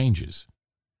can make changes.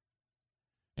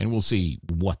 And we'll see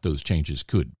what those changes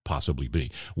could possibly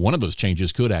be. One of those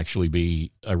changes could actually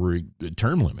be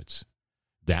term limits.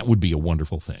 That would be a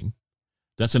wonderful thing.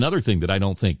 That's another thing that I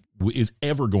don't think is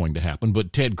ever going to happen,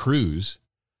 but Ted Cruz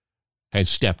has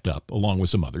stepped up along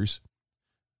with some others.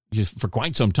 Just for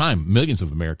quite some time, millions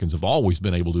of Americans have always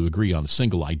been able to agree on a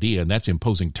single idea, and that's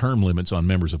imposing term limits on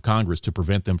members of Congress to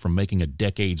prevent them from making a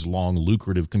decades-long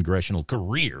lucrative congressional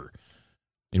career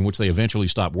in which they eventually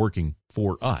stop working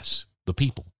for us, the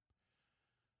people.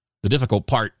 The difficult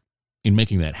part in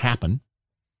making that happen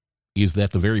is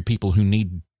that the very people who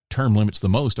need term limits the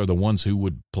most are the ones who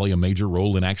would play a major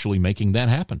role in actually making that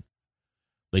happen.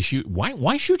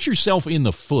 Why shoot yourself in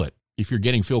the foot if you're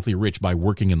getting filthy rich by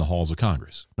working in the halls of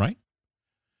Congress, right?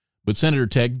 But Senator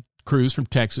Ted Cruz from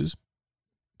Texas,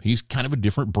 he's kind of a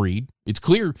different breed. It's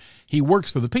clear he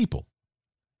works for the people,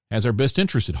 has our best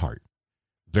interest at heart.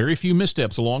 Very few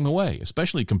missteps along the way,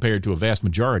 especially compared to a vast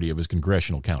majority of his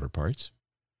congressional counterparts.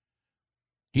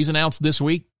 He's announced this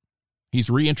week he's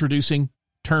reintroducing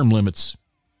term limits,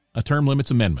 a term limits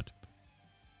amendment.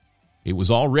 It was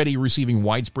already receiving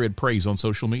widespread praise on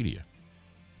social media.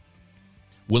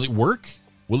 Will it work?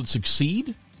 Will it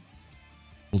succeed?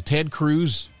 Will Ted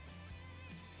Cruz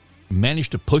manage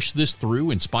to push this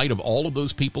through in spite of all of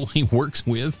those people he works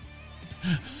with,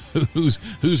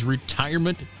 whose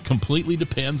retirement completely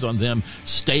depends on them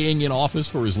staying in office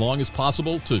for as long as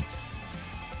possible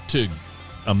to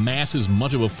amass as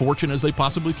much of a fortune as they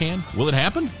possibly can? Will it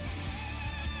happen?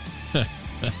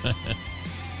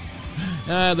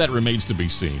 That remains to be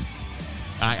seen.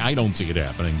 I don't see it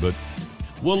happening, but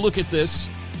we'll look at this.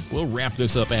 We'll wrap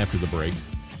this up after the break.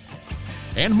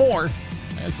 And more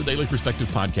as the Daily Perspective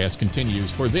podcast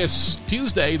continues for this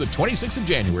Tuesday, the 26th of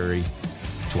January,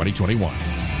 2021.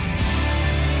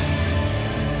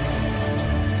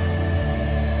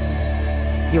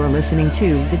 You're listening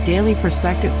to the Daily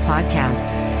Perspective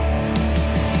podcast.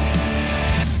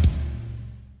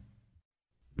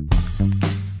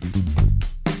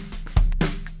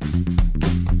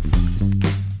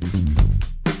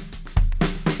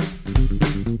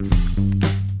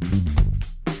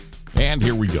 And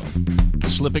here we go.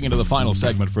 Slipping into the final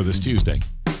segment for this Tuesday.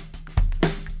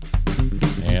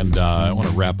 And I want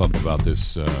to wrap up about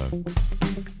this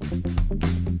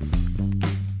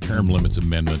term limits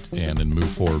amendment and then move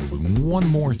forward with one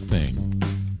more thing.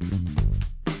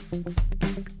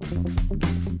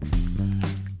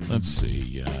 Let's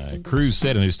see. Cruz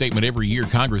said in his statement, every year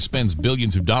Congress spends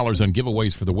billions of dollars on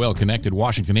giveaways for the well-connected.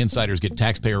 Washington insiders get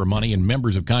taxpayer money and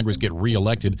members of Congress get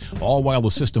reelected, all while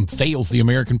the system fails the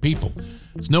American people.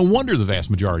 It's no wonder the vast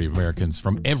majority of Americans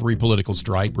from every political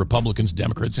stripe, Republicans,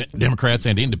 Democrats,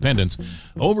 and independents,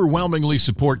 overwhelmingly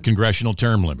support congressional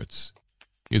term limits.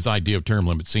 His idea of term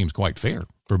limits seems quite fair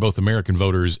for both American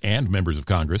voters and members of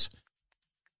Congress.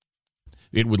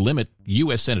 It would limit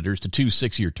U.S. senators to 2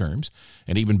 6-year terms,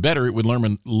 and even better, it would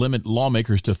limit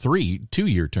lawmakers to 3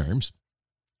 2-year terms.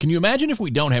 Can you imagine if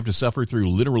we don't have to suffer through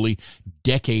literally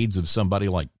decades of somebody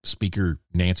like Speaker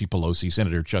Nancy Pelosi,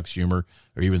 Senator Chuck Schumer,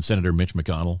 or even Senator Mitch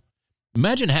McConnell?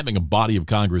 Imagine having a body of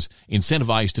Congress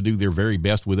incentivized to do their very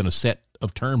best within a set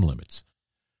of term limits.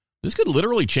 This could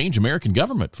literally change American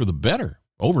government for the better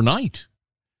overnight.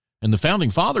 And the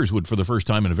Founding Fathers would, for the first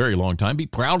time in a very long time, be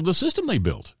proud of the system they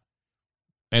built.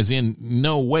 As in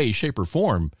no way, shape, or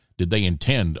form did they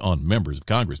intend on members of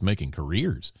Congress making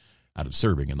careers out of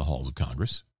serving in the halls of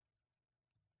Congress.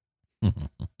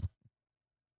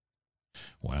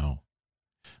 Wow.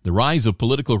 The rise of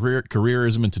political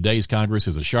careerism in today's Congress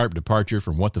is a sharp departure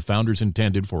from what the founders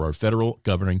intended for our federal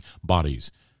governing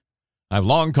bodies. I've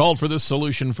long called for this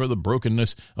solution for the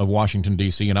brokenness of Washington,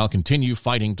 D.C., and I'll continue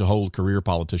fighting to hold career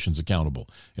politicians accountable.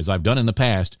 As I've done in the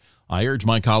past, I urge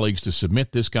my colleagues to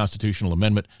submit this constitutional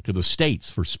amendment to the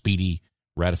states for speedy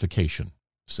ratification,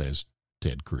 says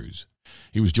Ted Cruz.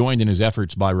 He was joined in his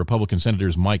efforts by Republican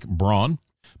Senators Mike Braun,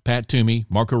 Pat Toomey,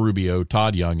 Marco Rubio,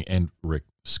 Todd Young, and Rick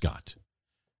Scott.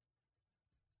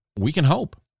 we can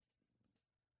hope.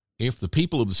 If the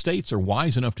people of the states are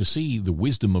wise enough to see the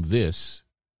wisdom of this,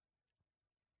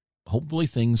 hopefully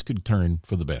things could turn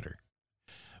for the better.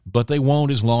 But they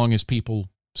won't as long as people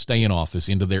stay in office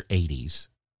into their 80s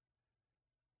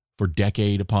for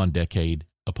decade upon decade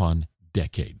upon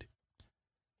decade.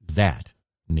 That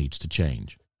needs to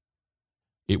change.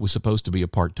 It was supposed to be a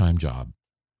part-time job.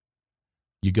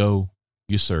 You go,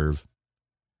 you serve.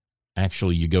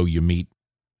 Actually, you go, you meet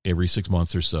every 6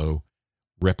 months or so,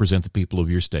 represent the people of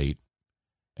your state,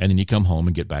 and then you come home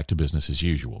and get back to business as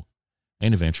usual.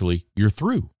 And eventually, you're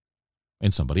through.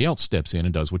 And somebody else steps in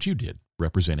and does what you did,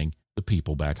 representing the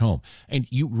people back home. And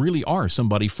you really are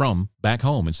somebody from back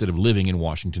home instead of living in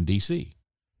Washington, D.C.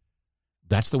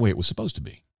 That's the way it was supposed to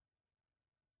be.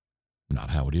 Not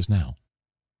how it is now.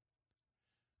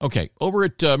 Okay, over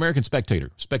at American Spectator,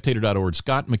 spectator.org,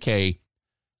 Scott McKay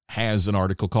has an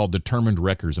article called Determined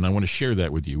Wreckers, and I want to share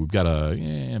that with you. We've got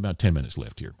about 10 minutes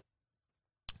left here.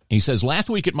 He says, last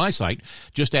week at my site,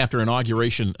 just after an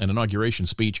inauguration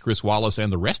speech, Chris Wallace and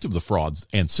the rest of the frauds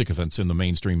and sycophants in the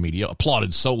mainstream media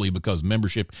applauded solely because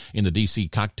membership in the D.C.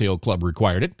 Cocktail Club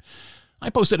required it. I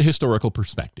posted a historical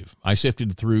perspective. I sifted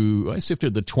the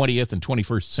 20th and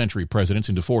 21st century presidents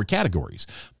into 4 categories: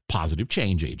 positive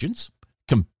change agents,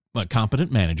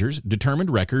 competent managers, determined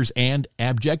wreckers, and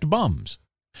abject bums.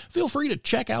 Feel free to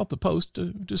check out the post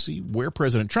to see where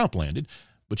President Trump landed,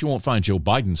 but you won't find Joe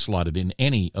Biden slotted in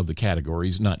any of the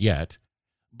categories, not yet.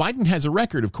 Biden has a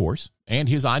record, of course, and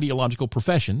his ideological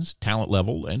professions, talent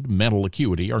level, and mental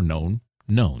acuity are known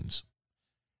knowns.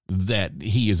 That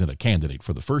he isn't a candidate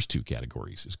for the first 2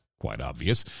 categories is quite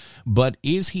obvious, but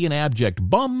is he an abject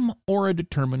bum or a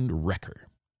determined wrecker?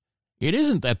 It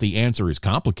isn't that the answer is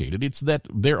complicated, it's that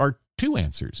there are 2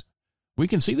 answers. We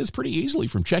can see this pretty easily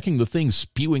from checking the things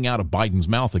spewing out of Biden's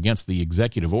mouth against the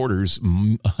executive orders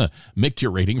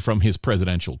micturating from his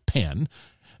presidential pen.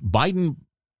 Biden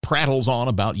prattles on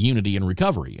about unity and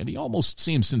recovery, and he almost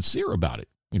seems sincere about it.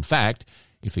 In fact,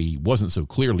 if he wasn't so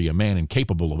clearly a man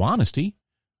incapable of honesty,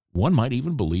 one might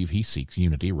even believe he seeks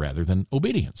unity rather than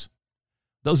obedience.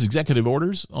 Those executive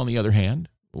orders, on the other hand,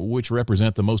 which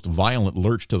represent the most violent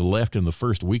lurch to the left in the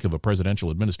first week of a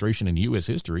presidential administration in U.S.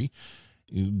 history,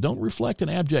 don't reflect an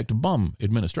abject bum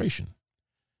administration.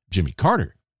 Jimmy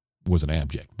Carter was an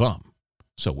abject bum.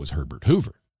 So was Herbert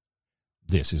Hoover.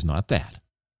 This is not that.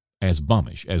 As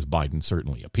bummish as Biden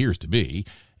certainly appears to be,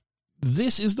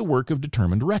 this is the work of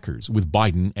determined wreckers, with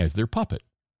Biden as their puppet.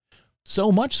 So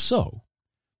much so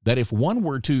that if one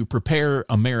were to prepare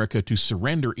America to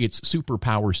surrender its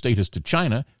superpower status to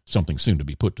China, something soon to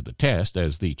be put to the test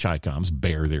as the Chicoms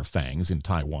bare their fangs in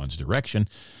Taiwan's direction,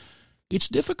 it's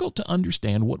difficult to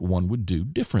understand what one would do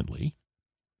differently.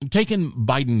 Take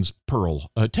Biden's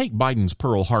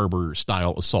Pearl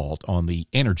Harbor-style assault on the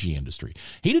energy industry.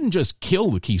 He didn't just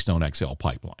kill the Keystone XL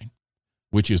pipeline,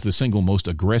 which is the single most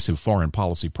aggressive foreign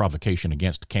policy provocation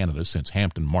against Canada since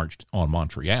Hampton marched on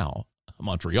Montreal.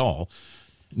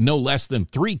 No less than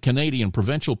 3 Canadian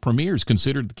provincial premiers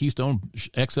considered the Keystone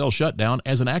XL shutdown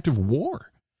as an act of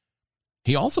war.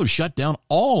 He also shut down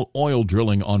all oil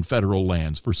drilling on federal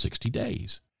lands for 60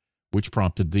 days, which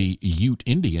prompted the Ute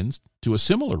Indians to a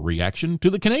similar reaction to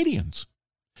the Canadians.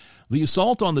 The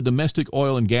assault on the domestic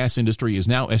oil and gas industry is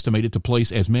now estimated to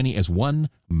place as many as 1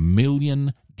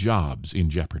 million jobs in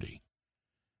jeopardy.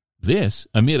 This,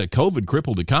 amid a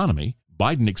COVID-crippled economy,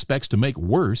 Biden expects to make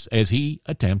worse as he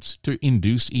attempts to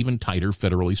induce even tighter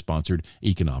federally sponsored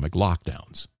economic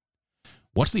lockdowns.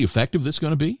 What's the effect of this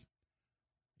going to be?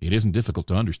 It isn't difficult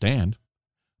to understand.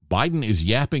 Biden is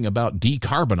yapping about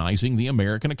decarbonizing the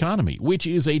American economy, which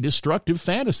is a destructive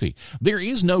fantasy. There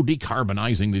is no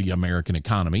decarbonizing the American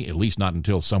economy, at least not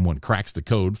until someone cracks the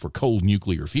code for cold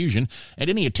nuclear fusion, and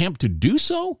any attempt to do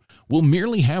so will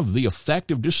merely have the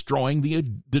effect of destroying the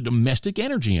domestic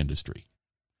energy industry.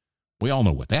 We all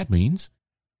know what that means.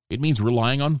 It means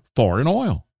relying on foreign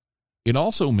oil. It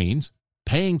also means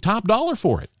paying top dollar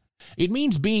for it. It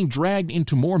means being dragged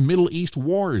into more Middle East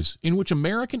wars in which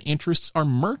American interests are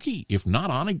murky, if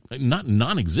not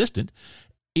non-existent.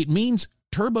 It means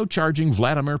turbocharging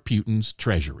Vladimir Putin's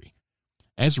treasury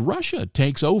as Russia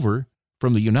takes over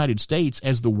from the United States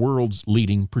as the world's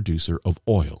leading producer of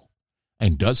oil,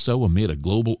 and does so amid a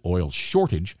global oil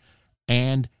shortage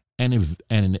and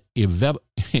an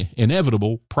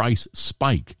inevitable price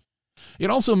spike.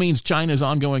 It also means China's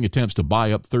ongoing attempts to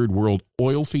buy up third world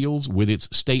oil fields with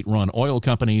its state-run oil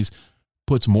companies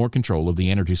puts more control of the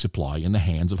energy supply in the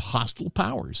hands of hostile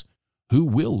powers who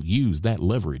will use that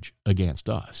leverage against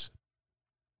us.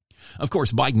 Of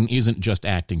course, Biden isn't just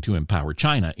acting to empower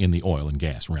China in the oil and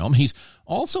gas realm. He's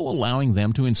also allowing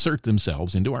them to insert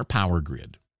themselves into our power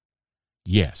grid.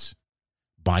 Yes,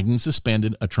 Biden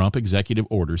suspended a Trump executive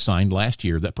order signed last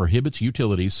year that prohibits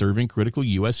utilities serving critical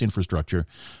U.S. infrastructure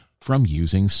from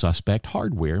using suspect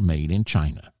hardware made in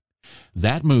China.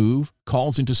 That move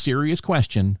calls into serious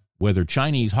question whether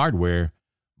Chinese hardware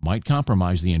might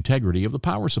compromise the integrity of the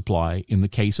power supply in the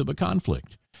case of a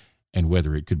conflict, and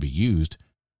whether it could be used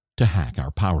to hack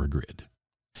our power grid.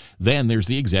 Then there's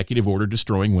the executive order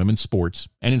destroying women's sports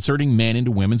and inserting men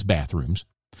into women's bathrooms.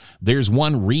 There's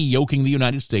one re-yoking the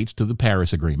United States to the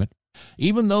Paris Agreement.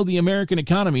 Even though the American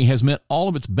economy has met all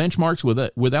of its benchmarks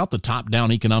without the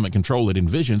top-down economic control it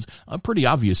envisions, a pretty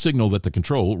obvious signal that the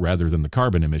control, rather than the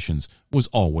carbon emissions, was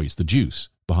always the juice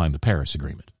behind the Paris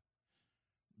Agreement.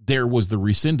 There was the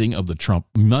rescinding of the Trump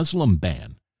Muslim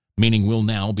ban, meaning we'll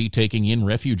now be taking in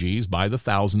refugees by the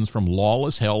thousands from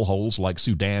lawless hellholes like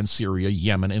Sudan, Syria,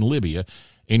 Yemen, and Libya,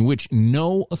 in which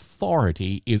no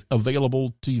authority is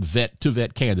available to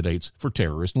vet candidates for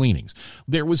terrorist leanings.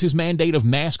 There was his mandate of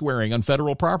mask wearing on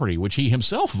federal property, which he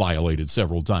himself violated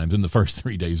several times in the first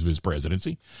 3 days of his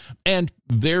presidency. And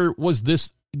there was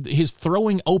his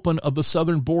throwing open of the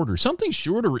southern border, something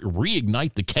sure to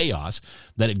reignite the chaos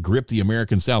that had gripped the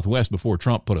American Southwest before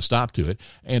Trump put a stop to it,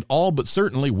 and all but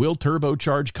certainly will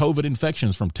turbocharge COVID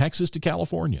infections from Texas to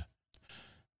California.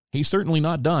 He's certainly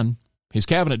not done. His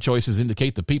cabinet choices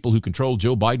indicate the people who control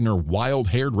Joe Biden are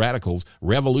wild-haired radicals,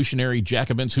 revolutionary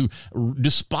Jacobins who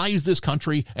despise this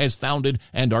country as founded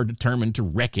and are determined to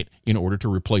wreck it in order to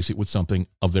replace it with something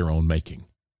of their own making.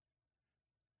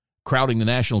 Crowding the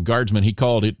National Guardsmen he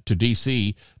called it to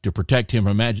D.C. to protect him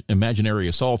from imaginary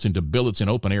assaults into billets in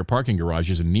open-air parking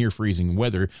garages in near-freezing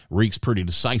weather reeks pretty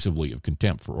decisively of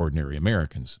contempt for ordinary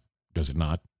Americans, does it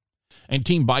not? And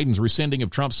Team Biden's rescinding of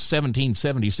Trump's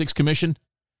 1776 commission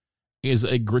is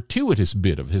a gratuitous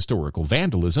bit of historical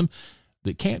vandalism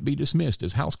that can't be dismissed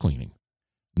as house cleaning.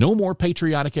 No more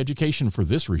patriotic education for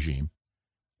this regime.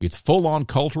 It's full-on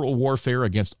cultural warfare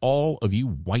against all of you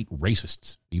white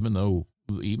racists, even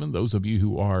those of you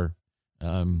who are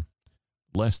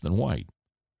less than white.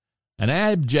 An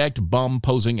abject bum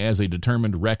posing as a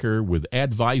determined wrecker with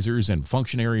advisors and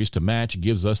functionaries to match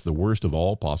gives us the worst of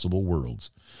all possible worlds.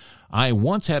 I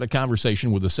once had a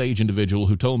conversation with a sage individual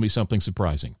who told me something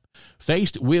surprising.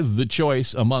 Faced with the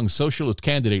choice among socialist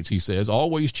candidates, he says,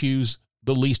 always choose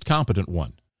the least competent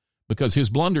one, because his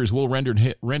blunders will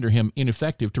render him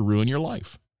ineffective to ruin your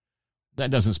life.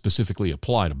 That doesn't specifically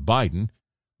apply to Biden,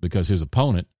 because his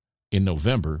opponent in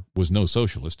November was no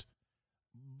socialist.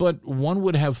 But one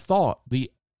would have thought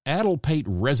the addle-pate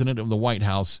resident of the White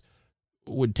House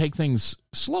would take things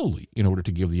slowly in order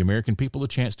to give the American people a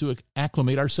chance to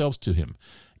acclimate ourselves to him.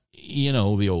 You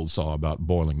know, the old saw about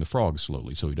boiling the frog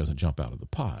slowly so he doesn't jump out of the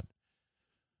pot.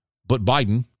 But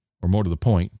Biden, or more to the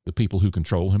point, the people who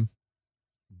control him,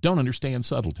 don't understand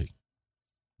subtlety.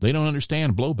 They don't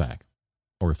understand blowback.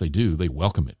 Or if they do, they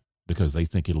welcome it because they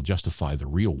think it'll justify the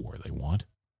real war they want.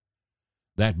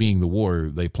 That being the war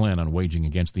they plan on waging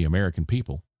against the American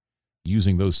people,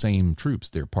 using those same troops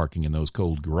they're parking in those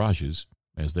cold garages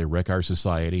as they wreck our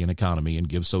society and economy and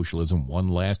give socialism one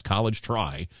last college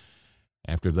try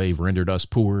after they've rendered us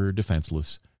poor,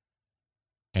 defenseless,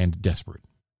 and desperate.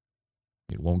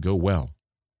 It won't go well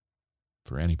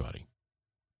for anybody.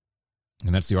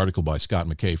 And that's the article by Scott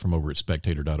McKay from over at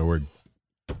spectator.org.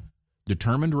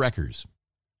 Determined wreckers.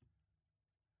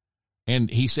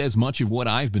 And he says much of what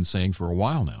I've been saying for a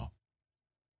while now.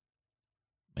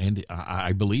 And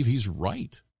I believe he's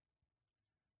right.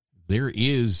 There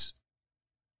is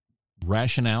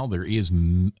rationale, there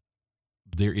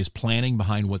is planning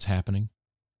behind what's happening.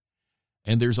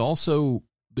 And there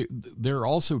are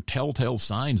also telltale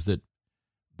signs that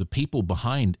the people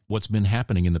behind what's been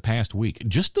happening in the past week,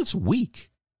 just this week,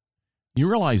 you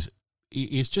realize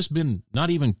it's just been not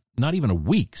even a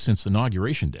week since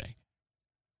Inauguration Day,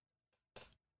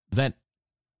 that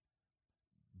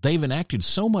they've enacted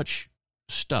so much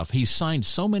stuff. He's signed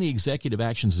so many executive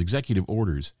actions, executive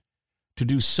orders to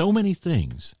do so many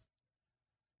things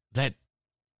that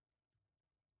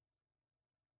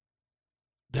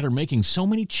are making so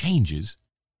many changes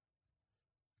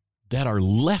that are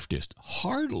leftist,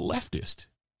 hard leftist.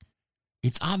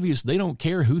 It's obvious they don't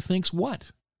care who thinks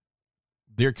what.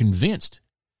 They're convinced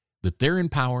that they're in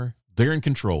power, they're in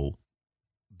control,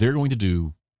 they're going to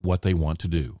do what they want to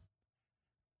do.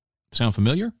 Sound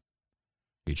familiar?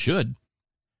 It should.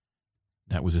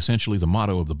 That was essentially the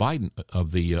motto of the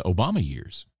Obama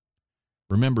years.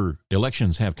 Remember,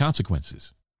 elections have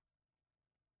consequences.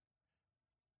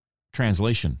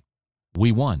 Translation: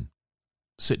 we won,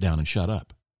 sit down and shut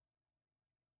up.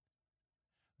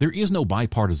 There is no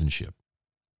bipartisanship,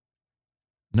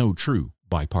 no true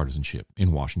bipartisanship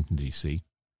in Washington, D.C.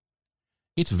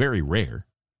 It's very rare.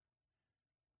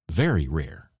 Very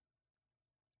rare.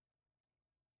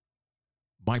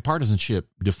 Bipartisanship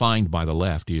defined by the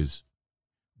left is,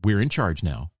 we're in charge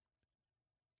now.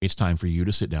 It's time for you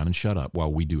to sit down and shut up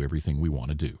while we do everything we want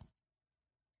to do.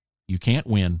 You can't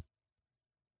win.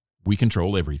 We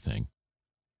control everything.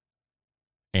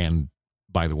 And,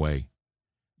 by the way,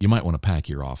 you might want to pack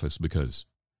your office because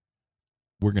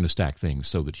we're going to stack things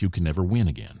so that you can never win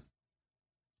again.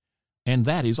 And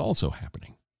that is also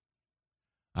happening.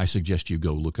 I suggest you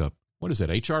go look up, what is that,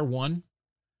 H.R. 1?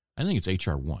 I think it's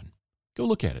H.R. 1. Go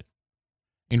look at it.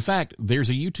 In fact, there's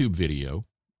a YouTube video,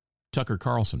 Tucker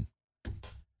Carlson,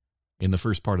 in the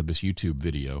first part of this YouTube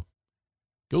video.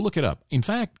 Go look it up. In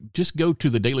fact, just go to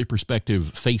the Daily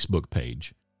Perspective Facebook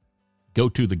page. Go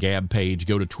to the Gab page,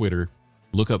 go to Twitter,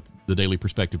 look up the Daily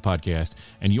Perspective podcast,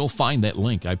 and you'll find that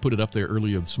link. I put it up there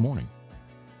earlier this morning.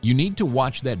 You need to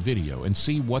watch that video and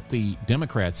see what the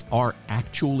Democrats are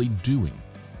actually doing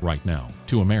right now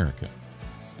to America.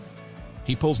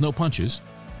 He pulls no punches.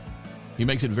 He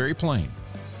makes it very plain.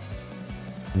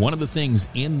 One of the things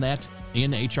in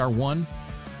H.R. 1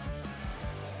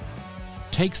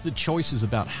 takes the choices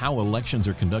about how elections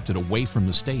are conducted away from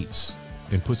the states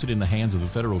and puts it in the hands of the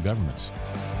federal governments.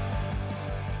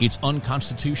 It's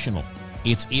unconstitutional.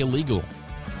 It's illegal.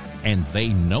 And they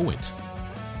know it.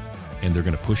 And they're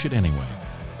going to push it anyway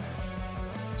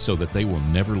so that they will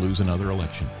never lose another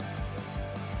election.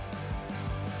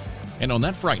 And on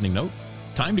that frightening note,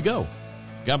 time to go.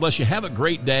 God bless you. Have a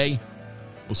great day.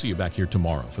 We'll see you back here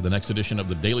tomorrow for the next edition of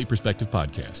the Daily Perspective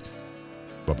Podcast.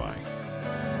 Bye-bye.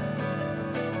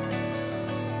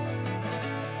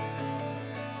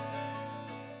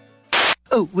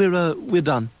 Oh, we're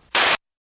done.